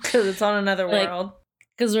 Because it's on another world.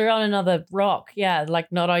 Because we're on another rock. Yeah,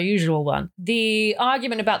 like not our usual one. The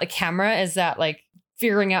argument about the camera is that like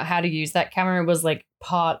figuring out how to use that camera was like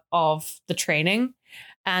part of the training.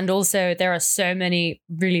 And also there are so many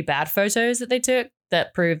really bad photos that they took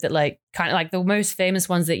that prove that like kind of like the most famous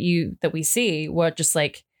ones that we see were just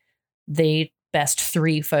like the best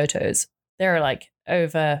 3 photos. There are like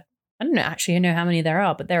over, I don't know actually I know how many there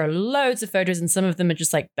are, but there are loads of photos, and some of them are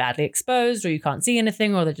just like badly exposed, or you can't see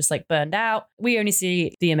anything, or they're just like burned out. We only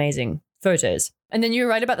see the amazing photos. And then you're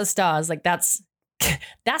right about the stars. Like that's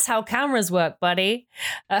how cameras work, buddy.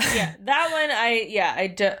 Yeah, that one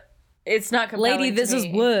I do. It's not compelling. Lady, this is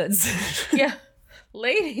woods. Yeah.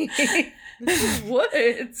 Lady, this is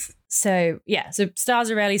woods. So stars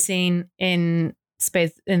are rarely seen in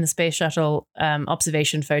the space shuttle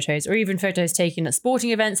observation photos, or even photos taken at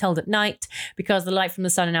sporting events held at night, because the light from the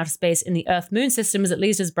sun in outer space in the Earth-Moon system is at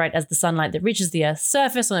least as bright as the sunlight that reaches the Earth's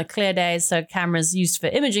surface on a clear day. So cameras used for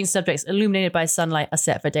imaging subjects illuminated by sunlight are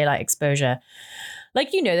set for daylight exposure.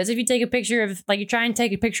 Like, you know, there's if you take a picture of, like, you try and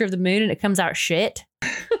take a picture of the moon and it comes out shit.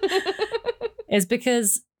 It's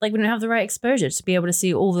because, like, we don't have the right exposure to be able to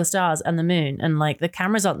see all the stars and the moon, and, like, the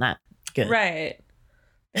cameras aren't that good. Right.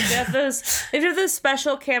 If you have those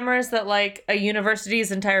special cameras that, like, a university's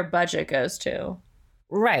entire budget goes to.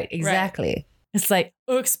 Right, exactly. Right. It's like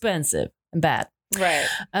expensive and bad. Right.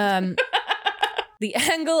 The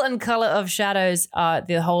angle and color of shadows are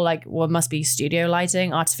the whole, like, what must be studio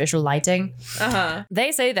lighting, artificial lighting.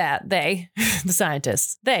 They say that the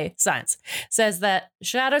science, says that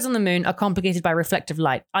shadows on the moon are complicated by reflective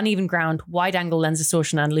light, uneven ground, wide angle lens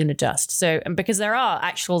distortion, and lunar dust. So, and because there are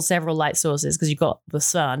actual several light sources, because you've got the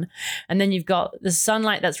sun, and then you've got the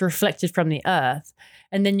sunlight that's reflected from the Earth,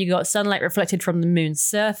 and then you've got sunlight reflected from the moon's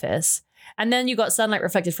surface. And then you got sunlight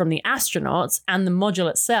reflected from the astronauts and the module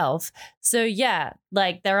itself. So yeah,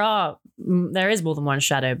 like there is more than one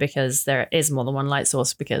shadow because there is more than one light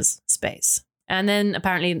source because space. And then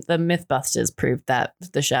apparently the Mythbusters proved that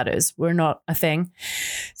the shadows were not a thing.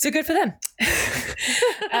 So good for them.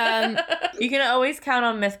 You can always count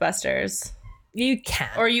on Mythbusters. You can.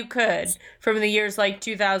 Or you could, from the years like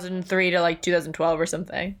 2003 to like 2012 or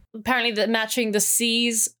something. Apparently that matching the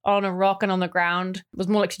C's on a rock and on the ground was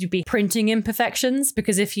more likely to be printing imperfections,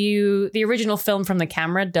 because the original film from the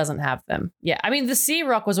camera doesn't have them. Yeah, I mean, the C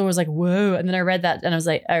rock was always like, whoa. And then I read that and I was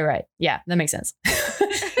like, oh, right. Yeah, that makes sense.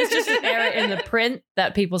 It's just an error in the print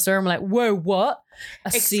that people saw and were like, whoa, what?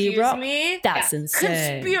 Excuse C rock? me? That's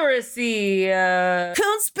insane. Conspiracy.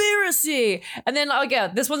 Conspiracy. And then, oh yeah,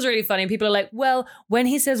 this one's really funny. People are like, well, when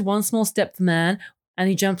he says one small step for man and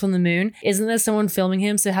he jumped on the moon, isn't there someone filming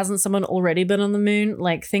him? So hasn't someone already been on the moon?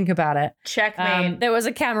 Like, think about it. Checkmate. There was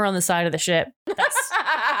a camera on the side of the ship.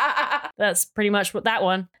 That's pretty much what that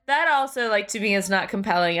one. That also, like, to me is not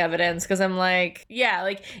compelling evidence, because I'm like, yeah,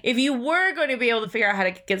 like, if you were going to be able to figure out how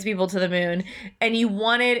to get people to the moon and you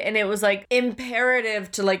wanted, and it was like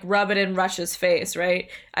imperative to like rub it in Russia's face, right?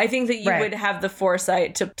 I think that you would have the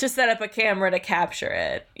foresight to set up a camera to capture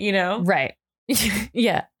it, you know? Right.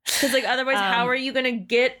 Yeah. Because like otherwise, how are you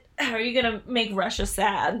gonna make Russia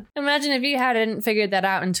sad? Imagine if you hadn't figured that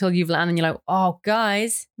out until you've landed and you're like, oh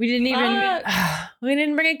guys, we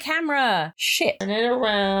didn't bring a camera. Shit. Turn it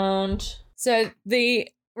around. So the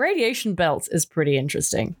radiation belt is pretty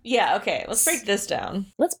interesting. Yeah, okay. Let's break this down.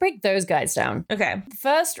 Let's break those guys down. Okay. The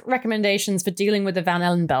first recommendations for dealing with the Van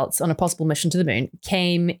Allen belts on a possible mission to the moon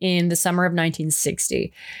came in the summer of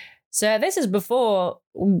 1960. So this is before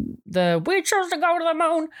we chose to go to the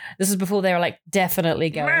moon. This is before they were like definitely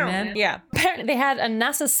going there. Yeah. Apparently they had a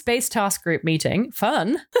NASA Space Task Group meeting.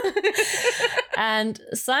 Fun. And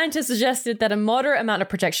scientists suggested that a moderate amount of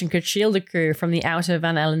protection could shield the crew from the outer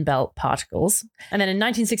Van Allen belt particles. And then in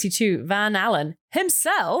 1962, Van Allen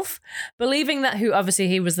himself, believing that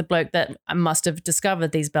he was the bloke that must have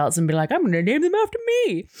discovered these belts and be like, I'm going to name them after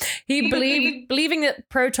me. He believing that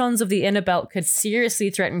protons of the inner belt could seriously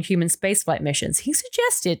threaten human spaceflight missions. He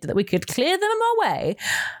suggested that we could clear them away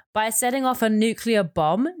by setting off a nuclear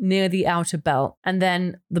bomb near the outer belt. And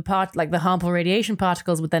then the harmful radiation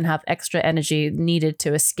particles would then have extra energy needed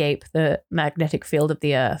to escape the magnetic field of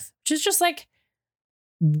the Earth, which is just like,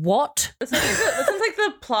 what? It sounds like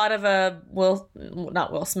the plot of a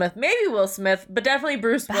maybe Will Smith, but definitely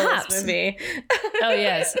Bruce Willis movie. Oh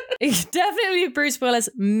yes, definitely Bruce Willis.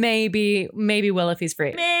 Maybe Will if he's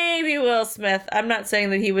free. Maybe Will Smith. I'm not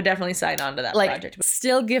saying that he would definitely sign on to that project.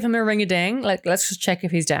 Still give him a ring-a-ding. Like, let's just check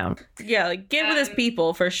if he's down. Yeah, like get with his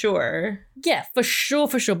people for sure. Yeah, for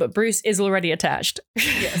sure. But Bruce is already attached.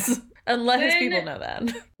 Yes, and let his people know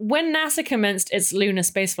that. When NASA commenced its lunar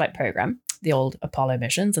spaceflight program, the old Apollo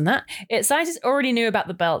missions and that, scientists already knew about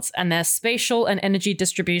the belts and their spatial and energy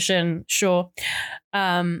distribution, sure.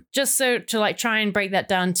 Just so to like try and break that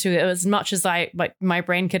down to as much as my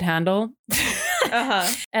brain could handle.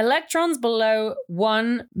 Electrons below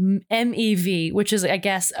 1 MeV, which is, I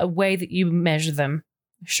guess, a way that you measure them,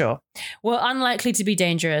 sure, were unlikely to be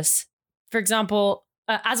dangerous. For example,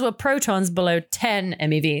 as were protons below 10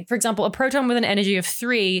 MeV. For example, a proton with an energy of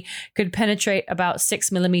 3 could penetrate about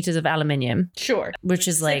 6 millimeters of aluminium. Sure. Which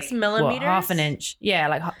is like 6 millimeters? What, half an inch. Yeah,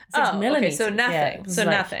 like 6 millimeters. Okay, so nothing. Yeah, so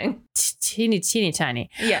like nothing. Teeny tiny.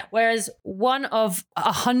 Yeah. Whereas one of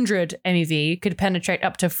 100 MeV could penetrate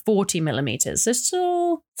up to 40 millimeters. So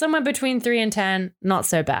still somewhere between 3 and 10, not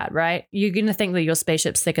so bad, right? You're going to think that your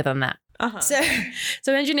spaceship's thicker than that.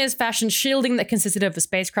 So engineers fashioned shielding that consisted of the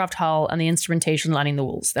spacecraft hull and the instrumentation lining the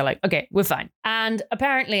walls. They're like, okay, we're fine. And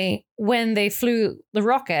apparently when they flew the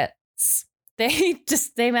rockets,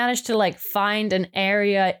 they managed to like find an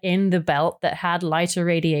area in the belt that had lighter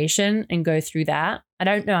radiation and go through that. I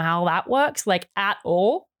don't know how that works, like at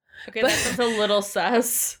all. Okay, that sounds a little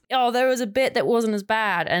sus. Oh, there was a bit that wasn't as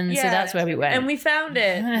bad, and so that's where we went. And we found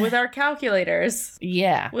it with our calculators.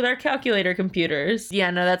 Yeah. With our calculator computers.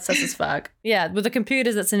 Yeah, no, that's sus as fuck. Yeah, with the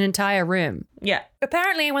computers, that's an entire room. Yeah.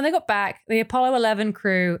 Apparently, when they got back, the Apollo 11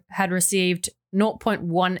 crew had received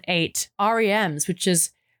 0.18 REMs, which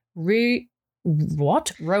is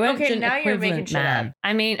what? Roentgen Okay, now you're making equivalent, shit man. up.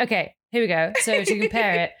 I mean, okay, here we go. So to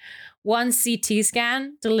compare it, one CT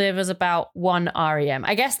scan delivers about 1 REM.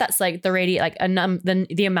 I guess that's like the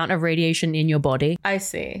the amount of radiation in your body. I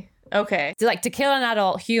see. Okay. So like to kill an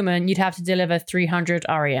adult human, you'd have to deliver 300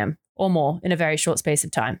 REM or more in a very short space of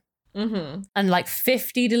time. Mm-hmm. And like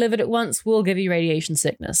 50 delivered at once will give you radiation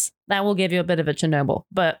sickness. That will give you a bit of a Chernobyl.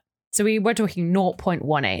 But so we're talking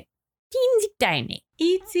 0.18. Teensy tiny.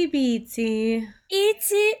 Itsy beatsy.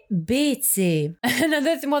 Itsy bitsy.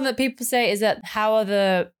 Another one that people say is that how are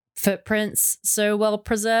the footprints so well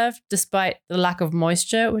preserved despite the lack of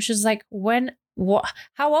moisture, which is like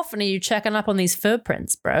how often are you checking up on these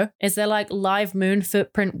footprints, bro? Is there like live moon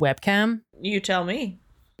footprint webcam? You tell me.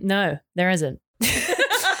 No, there isn't.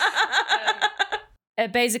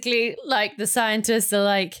 Basically, like the scientists are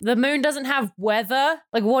like, the moon doesn't have weather.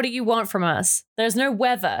 Like, what do you want from us? There's no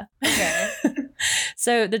weather. Okay.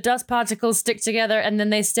 So the dust particles stick together and then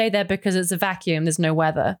they stay there because it's a vacuum. There's no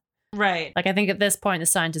weather. Right. Like, I think at this point, the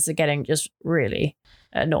scientists are getting just really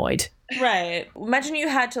annoyed. Right. Imagine you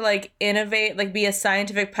had to like innovate, like be a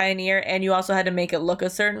scientific pioneer, and you also had to make it look a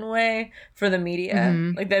certain way for the media.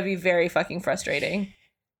 Mhm. Like, that'd be very fucking frustrating.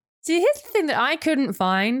 See, here's the thing that I couldn't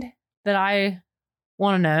find that I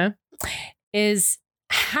want to know is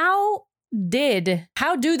how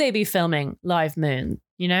do they be filming live moon?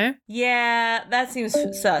 You know? Yeah, that seems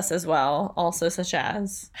sus as well. Also, such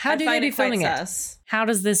as How do they be filming it? sus. How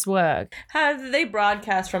does this work? How do they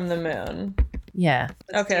broadcast from the moon? Yeah.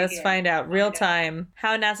 Okay, let's find out. Real time.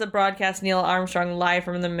 How NASA broadcast Neil Armstrong live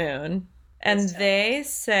from the moon. And they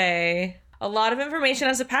say a lot of information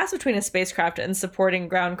has to pass between a spacecraft and supporting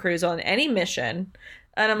ground crews on any mission.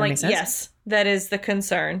 And I'm That like, makes sense. yes, that is the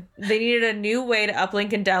concern. They needed a new way to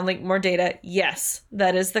uplink and downlink more data. Yes,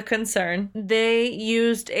 that is the concern. They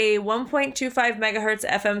used a 1.25 megahertz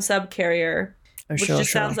FM subcarrier, which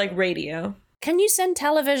just sounds like radio. Can you send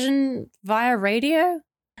television via radio?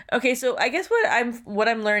 Okay, so I guess what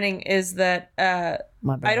I'm learning is that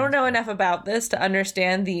My bad. I don't know enough about this to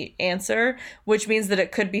understand the answer, which means that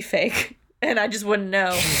it could be fake. And I just wouldn't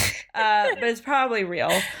know. But it's probably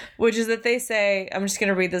real, which is that they say, I'm just going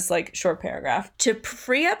to read this like short paragraph. To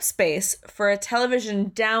free up space for a television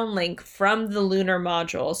downlink from the lunar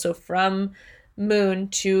module, so from moon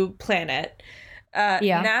to planet,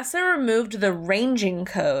 NASA removed the ranging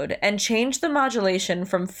code and changed the modulation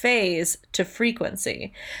from phase to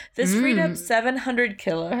frequency. This freed up 700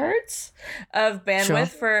 kilohertz of bandwidth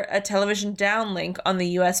for a television downlink on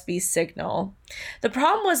the USB signal. The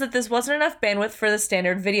problem was that this wasn't enough bandwidth for the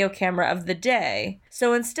standard video camera of the day.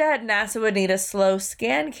 So instead, NASA would need a slow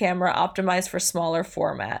scan camera optimized for smaller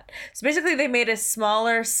format. So basically, they made a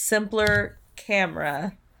smaller, simpler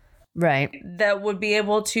camera. Right. That would be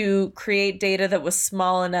able to create data that was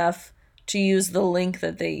small enough to use the link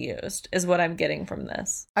that they used, is what I'm getting from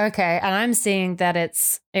this. Okay, and I'm seeing that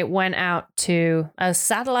it went out to a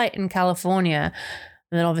satellite in California,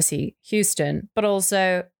 and then obviously Houston, but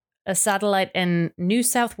also a satellite in New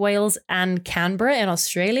South Wales and Canberra in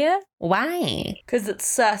Australia. Why? Because it's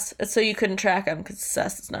sus. It's so you couldn't track them because it's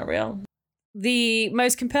sus. It's not real. The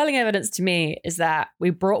most compelling evidence to me is that we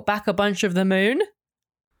brought back a bunch of the moon.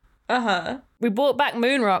 Uh-huh. We brought back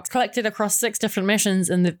moon rocks collected across 6 different missions,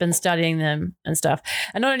 and they've been studying them and stuff.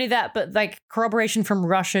 And not only that, but like corroboration from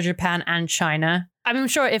Russia, Japan, and China. I'm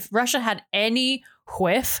sure if Russia had any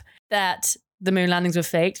whiff that the moon landings were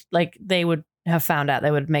faked, like they would have found out,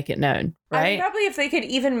 they would make it known, right? I mean, probably if they could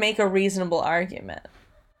even make a reasonable argument.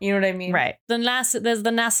 You know what I mean? Right. There's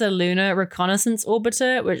the NASA Lunar Reconnaissance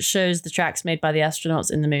Orbiter, which shows the tracks made by the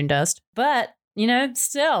astronauts in the moon dust. But, you know,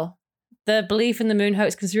 still, the belief in the moon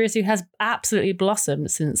hoax conspiracy has absolutely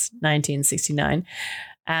blossomed since 1969.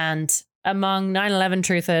 And among 9/11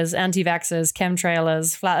 truthers, anti-vaxxers,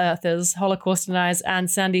 chemtrailers, flat earthers, Holocaust deniers, and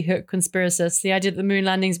Sandy Hook conspiracists, the idea that the moon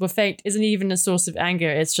landings were faked isn't even a source of anger.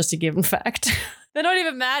 It's just a given fact. They're not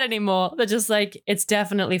even mad anymore. They're just like, it's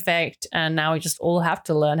definitely faked. And now we just all have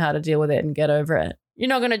to learn how to deal with it and get over it. You're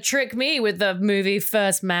not going to trick me with the movie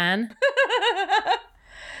First Man.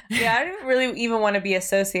 Yeah, I don't really even want to be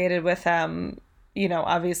associated with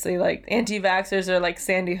obviously like anti-vaxxers or like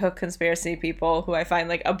Sandy Hook conspiracy people who I find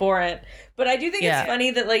like abhorrent. But I do think it's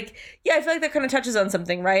funny that like, I feel like that kind of touches on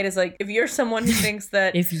something, right? Is like, if you're someone who thinks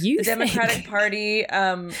that the Democratic Party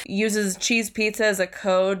uses cheese pizza as a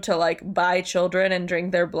code to like buy children and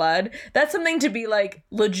drink their blood, that's something to be like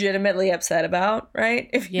legitimately upset about, right?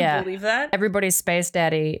 If you believe that. Everybody's space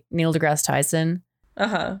daddy, Neil deGrasse Tyson,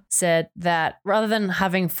 said that rather than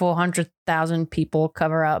having 400,000 people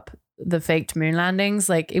cover up the faked moon landings,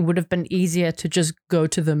 like it would have been easier to just go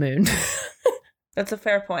to the moon. That's a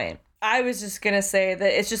fair point. I was just gonna say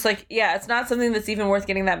that it's just like, it's not something that's even worth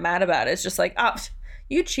getting that mad about. It's just like,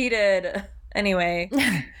 you cheated anyway.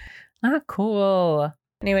 Cool.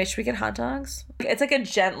 Anyway, should we get hot dogs? It's like a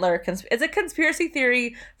gentler it's a conspiracy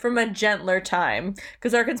theory from a gentler time,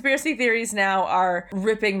 because our conspiracy theories now are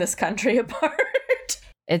ripping this country apart.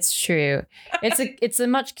 It's true. It's a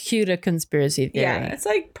much cuter conspiracy theory. Yeah, it's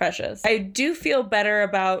like precious. I do feel better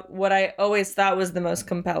about what I always thought was the most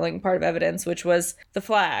compelling part of evidence, which was the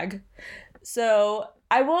flag. So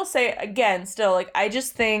I will say again, still, like, I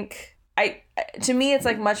just think to me, it's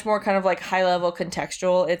like much more kind of like high level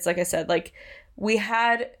contextual. It's like I said, like we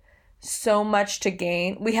had so much to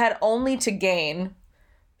gain. We had only to gain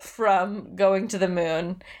from going to the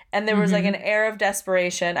moon, and there was like an air of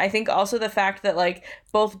desperation. I think also the fact that like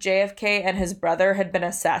both JFK and his brother had been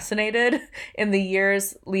assassinated in the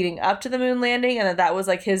years leading up to the moon landing, and that was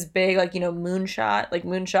like his big like moonshot. Like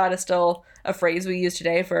moonshot is still a phrase we use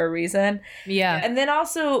today for a reason. Yeah. And then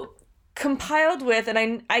also compiled with,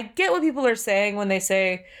 and I get what people are saying when they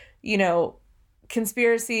say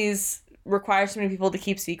conspiracies require so many people to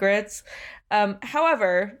keep secrets.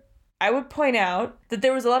 However, I would point out that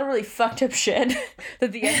there was a lot of really fucked up shit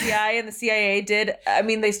that the FBI and the CIA did. I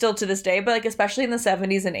mean, they still to this day, but like especially in the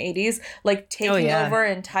 70s and 80s, like taking over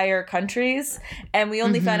entire countries. And we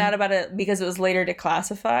only found out about it because it was later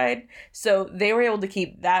declassified. So they were able to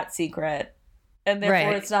keep that secret. And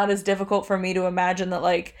therefore it's not as difficult for me to imagine that,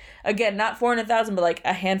 like, again, not 400,000, but like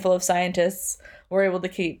a handful of scientists were able to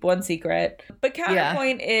keep one secret. But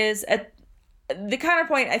counterpoint is the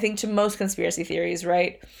counterpoint, I think, to most conspiracy theories,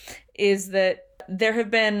 right, is that there have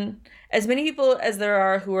been as many people as there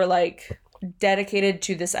are who are like dedicated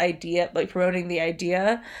to this idea, like promoting the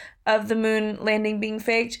idea of the moon landing being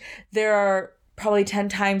faked. There are probably 10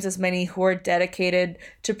 times as many who are dedicated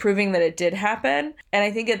to proving that it did happen. And I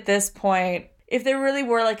think at this point, if there really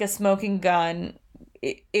were like a smoking gun,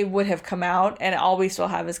 it would have come out, and all we still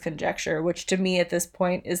have is conjecture, which to me at this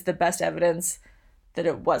point is the best evidence that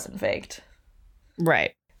it wasn't faked.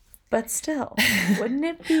 Right. But still, wouldn't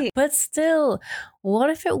it be? But still, what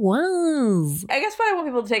if it was? I guess what I want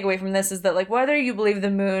people to take away from this is that, like, whether you believe the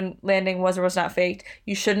moon landing was or was not faked,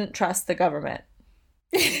 you shouldn't trust the government.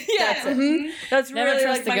 That's it. That's Never really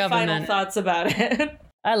trust like the my government. final thoughts about it.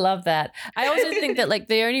 I love that. I also think that like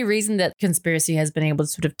the only reason that conspiracy has been able to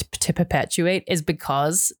sort of to perpetuate is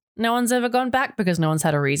because no one's ever gone back, because no one's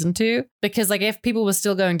had a reason to. Because like if people were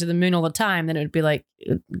still going to the moon all the time, then it would be like,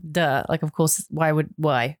 duh. Like, of course,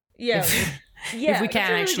 why? Yeah. If we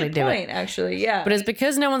can actually do it. Actually, yeah. But it's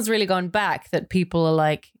because no one's really gone back that people are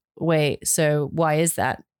like, wait, so why is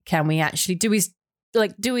that? Can we actually, do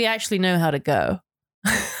we actually know how to go?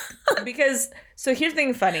 Because, so here's the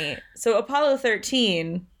thing funny. So Apollo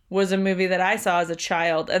 13 was a movie that I saw as a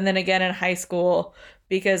child, and then again in high school,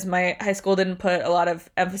 because my high school didn't put a lot of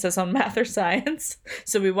emphasis on math or science.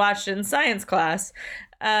 So we watched it in science class.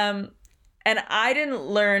 And I didn't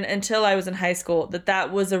learn until I was in high school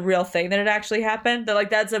that was a real thing, that it actually happened. That like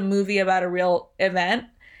that's a movie about a real event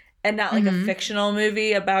and not like a fictional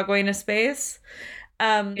movie about going to space.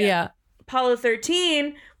 Apollo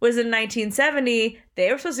 13 was in 1970.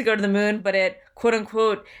 They were supposed to go to the moon, but it, quote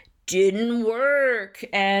unquote, didn't work.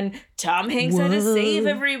 And Tom Hanks had to save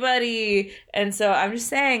everybody. And so I'm just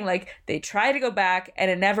saying, like, they tried to go back and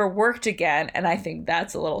it never worked again. And I think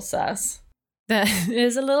that's a little sus. That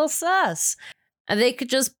is a little sus. And they could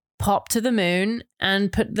just pop to the moon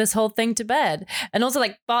and put this whole thing to bed. And also,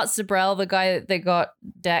 like, Bart Sibrel, the guy that got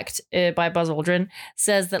decked by Buzz Aldrin,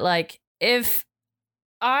 says that, like, if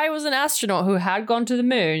I was an astronaut who had gone to the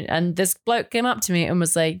moon and this bloke came up to me and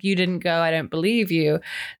was like, you didn't go, I don't believe you,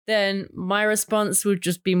 then my response would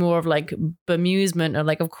just be more of like bemusement or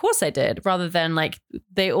like, of course I did, rather than like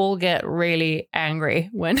they all get really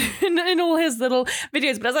angry when in all his little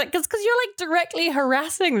videos. But I was like, because you're like directly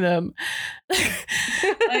harassing them.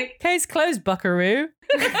 Like, case closed, buckaroo.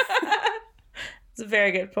 It's a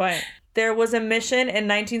very good point. There was a mission in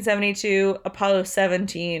 1972, Apollo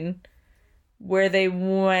 17, where they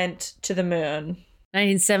went to the moon.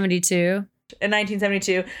 1972. in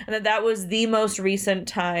 1972, and that was the most recent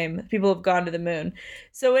time people have gone to the moon.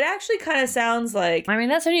 So it actually kind of sounds like... I mean,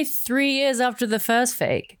 that's only 3 years after the first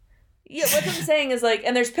fake. Yeah, what I'm saying is like,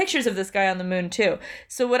 and there's pictures of this guy on the moon too.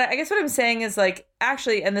 So what I guess what I'm saying is like,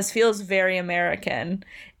 actually, and this feels very American,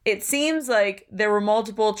 it seems like there were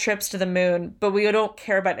multiple trips to the moon, but we don't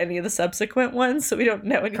care about any of the subsequent ones, so we don't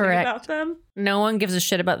know anything about them. No one gives a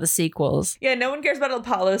shit about the sequels. Yeah, no one cares about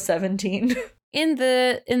Apollo 17. In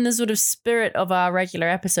the sort of spirit of our regular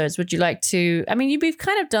episodes, would you like to? I mean, we've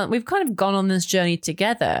kind of gone on this journey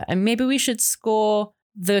together, and maybe we should score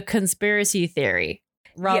the conspiracy theory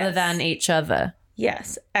rather than each other.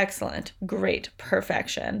 Yes, excellent, great,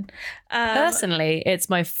 perfection. Personally, it's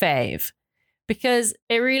my fave. Because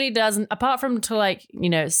it really doesn't, apart from to like, you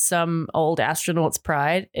know, some old astronaut's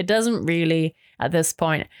pride, it doesn't really, at this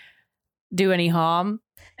point, do any harm.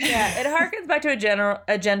 Yeah, it harkens back to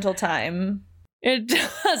a gentle time. It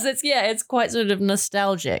does. It's quite sort of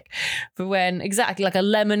nostalgic for when exactly like a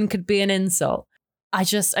lemon could be an insult. I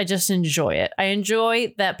just enjoy it. I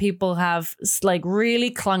enjoy that people have like really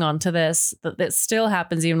clung on to this, that it still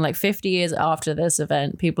happens even like 50 years after this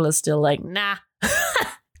event. People are still like, nah.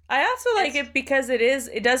 I also like it because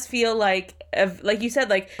it does feel like you said,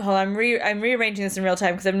 like, oh, I'm rearranging this in real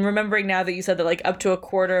time because I'm remembering now that you said that like up to a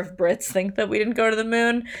quarter of Brits think that we didn't go to the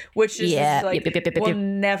moon, which is will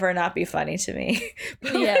never not be funny to me.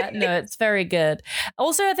 Yeah, no, it's very good.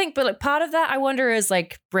 Also, I think, but like part of that I wonder is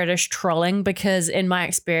like British trolling, because in my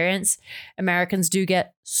experience, Americans do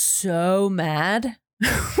get so mad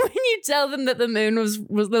when you tell them that the moon was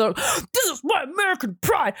they're like, this is my American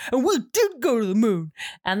pride, and we did go to the moon,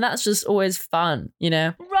 and that's just always fun, you know.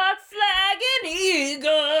 Rock, flag, and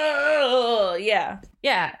eagle.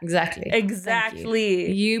 Yeah,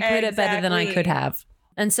 exactly. You put it better than I could have,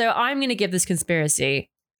 and so I'm going to give this conspiracy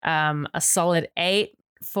a solid 8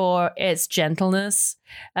 for its gentleness,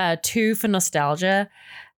 2 for nostalgia,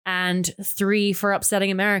 and 3 for upsetting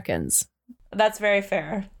Americans. That's very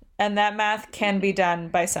fair. And that math can be done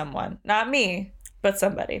by someone. Not me, but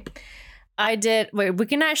somebody. I did. Wait, we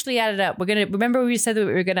can actually add it up. We're going to, remember we said that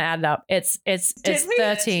we were going to add it up. It's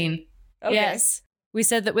 13. Okay. Yes. We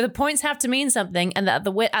said that the points have to mean something, and that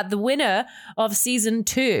the winner of season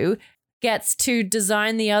 2 gets to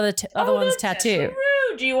design the other one's tattoo.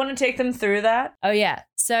 True. Do you want to take them through that? Oh, yeah.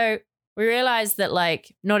 So we realized that,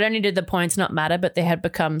 like, not only did the points not matter, but they had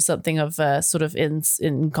become something of sort of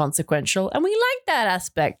inconsequential. And we liked that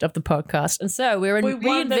aspect of the podcast. And so we're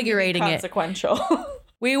reinvigorating it.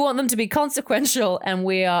 We want them to be consequential, and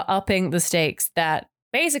we are upping the stakes that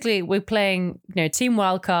basically we're playing, you know, team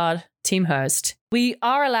wildcard, team host. We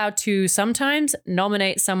are allowed to sometimes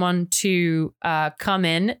nominate someone to come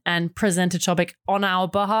in and present a topic on our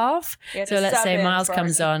behalf. So let's say Miles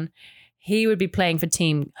comes on. He would be playing for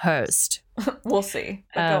team host. We'll see.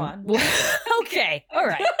 But go on. Okay. All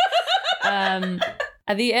right.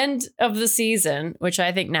 At the end of the season, which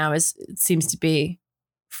I think now it seems to be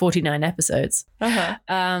 49 episodes,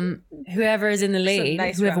 whoever is in the lead,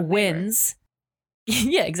 whoever wins.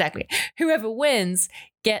 Yeah, exactly. Whoever wins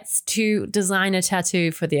gets to design a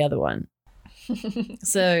tattoo for the other one.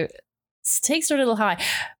 So stakes are a little high.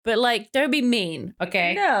 But, like, don't be mean,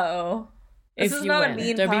 okay? No. This is not a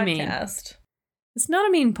mean podcast. It's not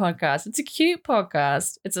a mean podcast. It's a cute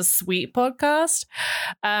podcast. It's a sweet podcast.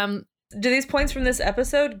 Do these points from this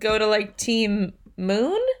episode go to like Team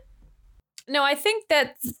Moon? No, I think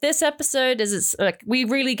that this episode is like we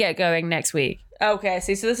really get going next week. Okay, I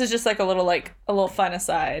see. So this is just like a little fun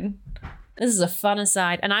aside. This is a fun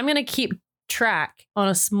aside, and I'm gonna keep track on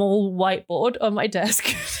a small whiteboard on my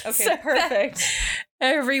desk. Okay, so perfect.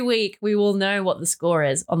 Every week we will know what the score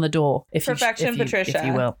is on the door. Perfection, Patricia. If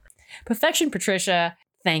you will. Perfection, Patricia.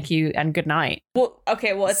 Thank you and good night. Well,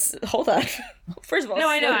 okay. Well, hold on. First of all, no,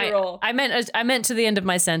 I know. I meant to the end of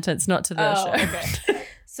my sentence, not to the show. Okay.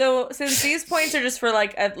 So since these points are just for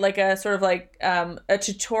like a sort of like a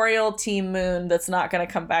tutorial Team Moon that's not going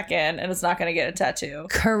to come back in and it's not going to get a tattoo.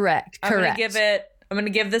 Correct. I'm going to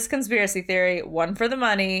give this conspiracy theory 1 for the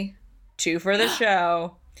money, 2 for the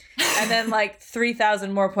show. And then like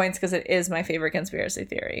 3,000 more points because it is my favorite conspiracy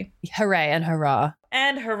theory. Hooray and hurrah.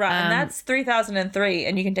 And hurrah. And that's 3,003,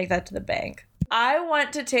 and you can take that to the bank. I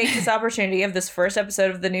want to take this opportunity of this first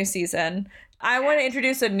episode of the new season. I want to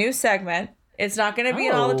introduce a new segment. It's not going to be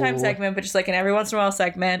an all the time segment, but just like an every once in a while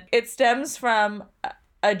segment. It stems from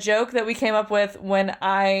a joke that we came up with when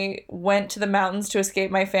I went to the mountains to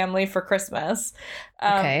escape my family for Christmas.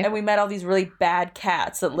 And we met all these really bad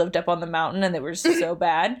cats that lived up on the mountain, and they were so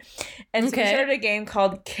bad. And so we started a game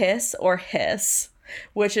called Kiss or Hiss.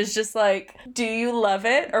 which is just like, do you love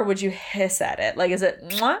it or would you hiss at it? Like, is it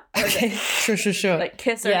mwah? Or is it Sure. like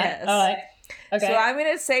kiss or hiss? All right. Okay. So I'm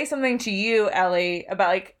going to say something to you, Ellie, about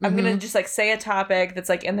like, I'm going to just like say a topic that's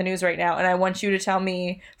like in the news right now. And I want you to tell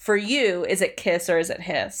me, for you, is it kiss or is it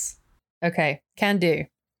hiss? Okay. Can do.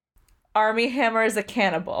 Army Hammer is a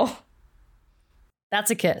cannibal. That's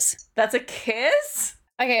a kiss. That's a kiss?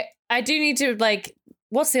 Okay. I do need to like,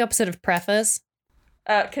 what's the opposite of preface?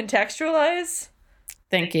 Contextualize?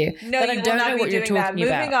 Thank you. No, but you I don't will not know be what you're doing that. talking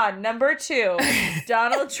Moving about. on. Number 2,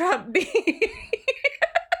 Donald Trump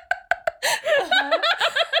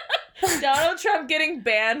Donald Trump getting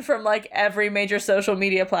banned from like every major social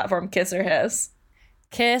media platform. Kiss or hiss?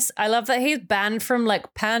 Kiss. I love that he's banned from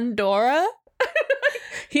like Pandora.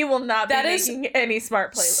 He will not be That is making any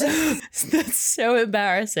smart playlists. That's so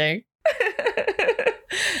embarrassing.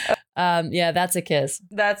 Yeah, that's a kiss.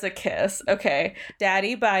 That's a kiss. Okay.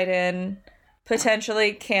 Daddy Biden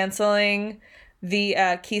potentially canceling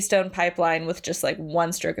the Keystone Pipeline with just like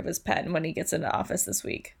one stroke of his pen when he gets into office this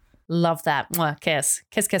week. Love that. Mwah, kiss.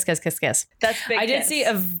 Kiss. That's big. I did kiss. see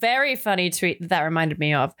a very funny tweet that reminded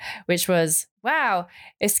me of, which was, wow,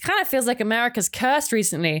 it kind of feels like America's cursed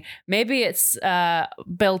recently. Maybe it's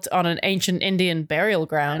built on an ancient Indian burial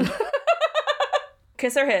ground.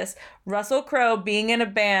 Kiss or hiss? Russell Crowe being in a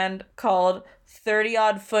band called 30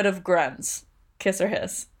 Odd Foot of Grunts. Kiss or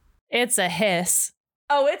hiss? It's a hiss.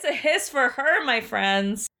 Oh, it's a hiss for her, my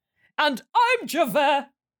friends. And I'm Javert,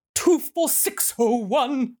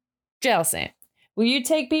 24601. Chelsea, will you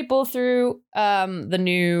take people through the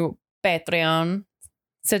new Patreon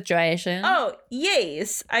situation? Oh,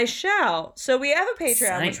 yes, I shall. So we have a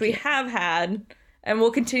Patreon, Thank which we you. have had and will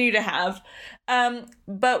continue to have.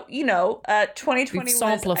 But, 2020 We've was, I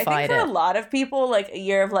think simplified for it. a lot of people, like a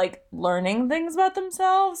year of like learning things about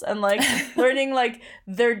themselves and like learning like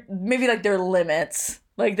their limits.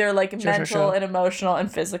 Like their like mental Sure. and emotional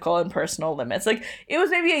and physical and personal limits. Like it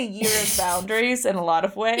was maybe a year of boundaries in a lot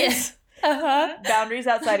of ways. Yes. Uh-huh. Boundaries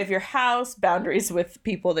outside of your house, boundaries with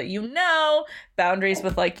people that you know, boundaries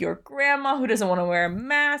with like your grandma who doesn't want to wear a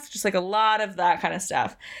mask, just like a lot of that kind of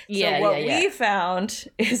stuff. Yeah, so what yeah. we found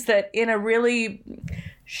is that in a really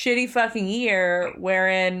shitty fucking year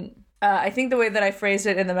wherein I think the way that I phrased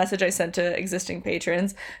it in the message I sent to existing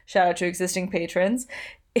patrons, shout out to existing patrons,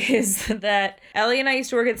 is that Ellie and I used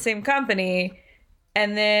to work at the same company,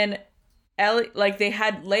 and then Ellie, like they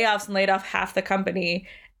had layoffs and laid off half the company.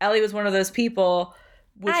 Ellie was one of those people,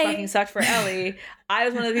 which fucking sucked for Ellie. I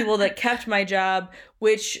was one of the people that kept my job,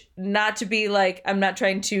 which not to be like, I'm not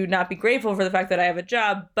trying to not be grateful for the fact that I have a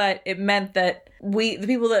job, but it meant that the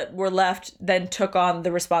people that were left then took on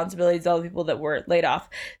the responsibilities of all the people that were laid off.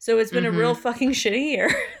 So it's been a real fucking shitty year.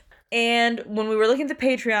 And when we were looking at the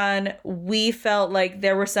Patreon, we felt like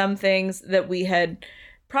there were some things that we had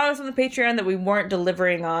promised on the Patreon that we weren't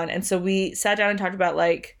delivering on. And so we sat down and talked about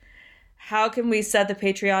like, how can we set the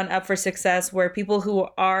Patreon up for success where people who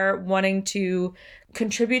are wanting to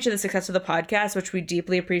contribute to the success of the podcast, which we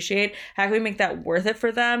deeply appreciate, how can we make that worth it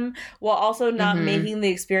for them while also not making the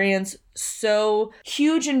experience so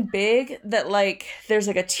huge and big that like there's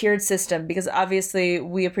like a tiered system, because obviously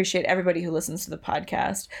we appreciate everybody who listens to the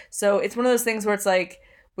podcast. So it's one of those things where it's like,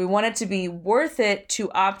 we want it to be worth it to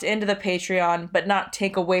opt into the Patreon, but not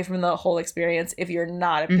take away from the whole experience if you're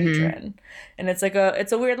not a patron. And it's like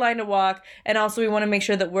it's a weird line to walk. And also we want to make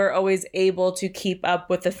sure that we're always able to keep up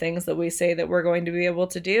with the things that we say that we're going to be able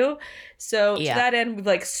to do. So to that end, we've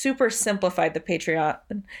like super simplified the Patreon.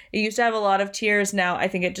 It used to have a lot of tiers. Now I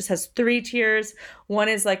think it just has 3 tiers. One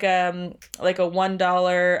is like a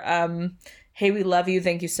 $1, hey, we love you,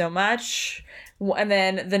 thank you so much. And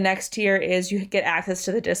then the next tier is you get access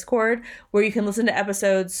to the Discord where you can listen to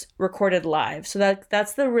episodes recorded live. So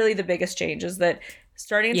that's really the biggest change, is that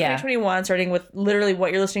starting in 2021, starting with literally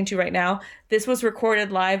what you're listening to right now, this was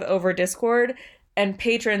recorded live over Discord, and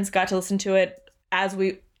patrons got to listen to it as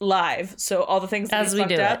we live. So all the things that we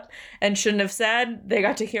fucked up and shouldn't have said, they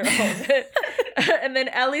got to hear all of it. And then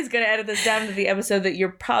Ellie's going to edit this down to the episode that you're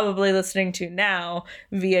probably listening to now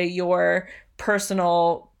via your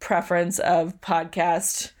personal preference of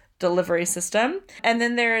podcast delivery system. And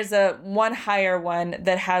then there is a one higher one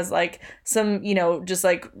that has like some, just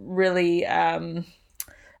like really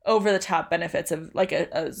over the top benefits of like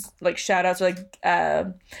a like shout outs or like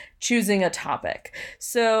choosing a topic.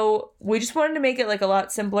 So we just wanted to make it like a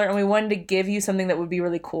lot simpler, and we wanted to give you something that would be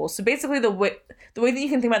really cool. So basically the way that you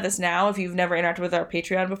can think about this now, if you've never interacted with our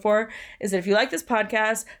Patreon before, is that if you like this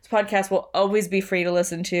podcast will always be free to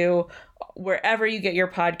listen to wherever you get your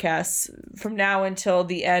podcasts from now until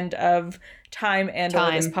the end of time and or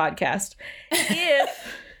this podcast.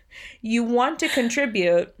 If you want to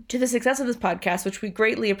contribute to the success of this podcast, which we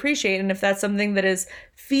greatly appreciate, and if that's something that is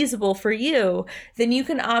feasible for you, then you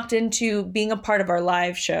can opt into being a part of our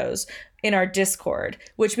live shows in our Discord,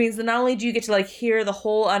 which means that not only do you get to like hear the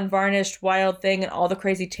whole unvarnished wild thing and all the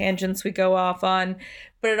crazy tangents we go off on,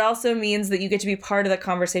 but it also means that you get to be part of the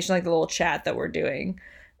conversation, like the little chat that we're doing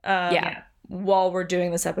while we're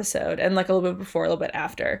doing this episode, and like a little bit before, a little bit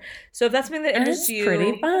after. So if that's something that interests you,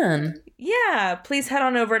 pretty fun. Yeah, please head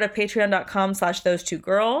on over to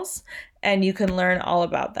patreon.com/those2girls and you can learn all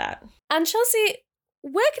about that. And Chelsea,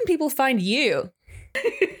 where can people find you?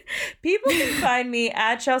 People can find me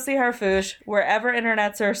at Chelsea Harfouche wherever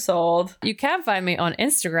internets are sold. You can find me on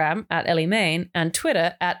Instagram at Ellie Main and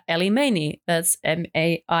Twitter at Ellie Mainey. That's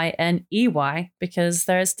MAINEY, because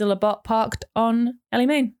there is still a bot parked on Ellie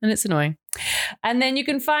Main and it's annoying. And then you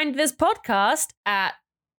can find this podcast at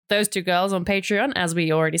Those Two Girls on Patreon, as we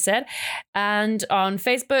already said, and on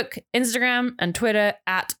Facebook, Instagram, and Twitter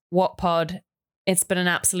at WhatPod. It's been an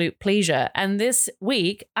absolute pleasure. And this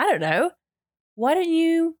week, I don't know, why don't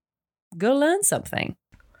you go learn something?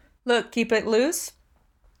 Look, keep it loose,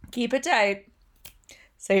 keep it tight.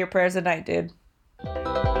 Say your prayers at night, dude.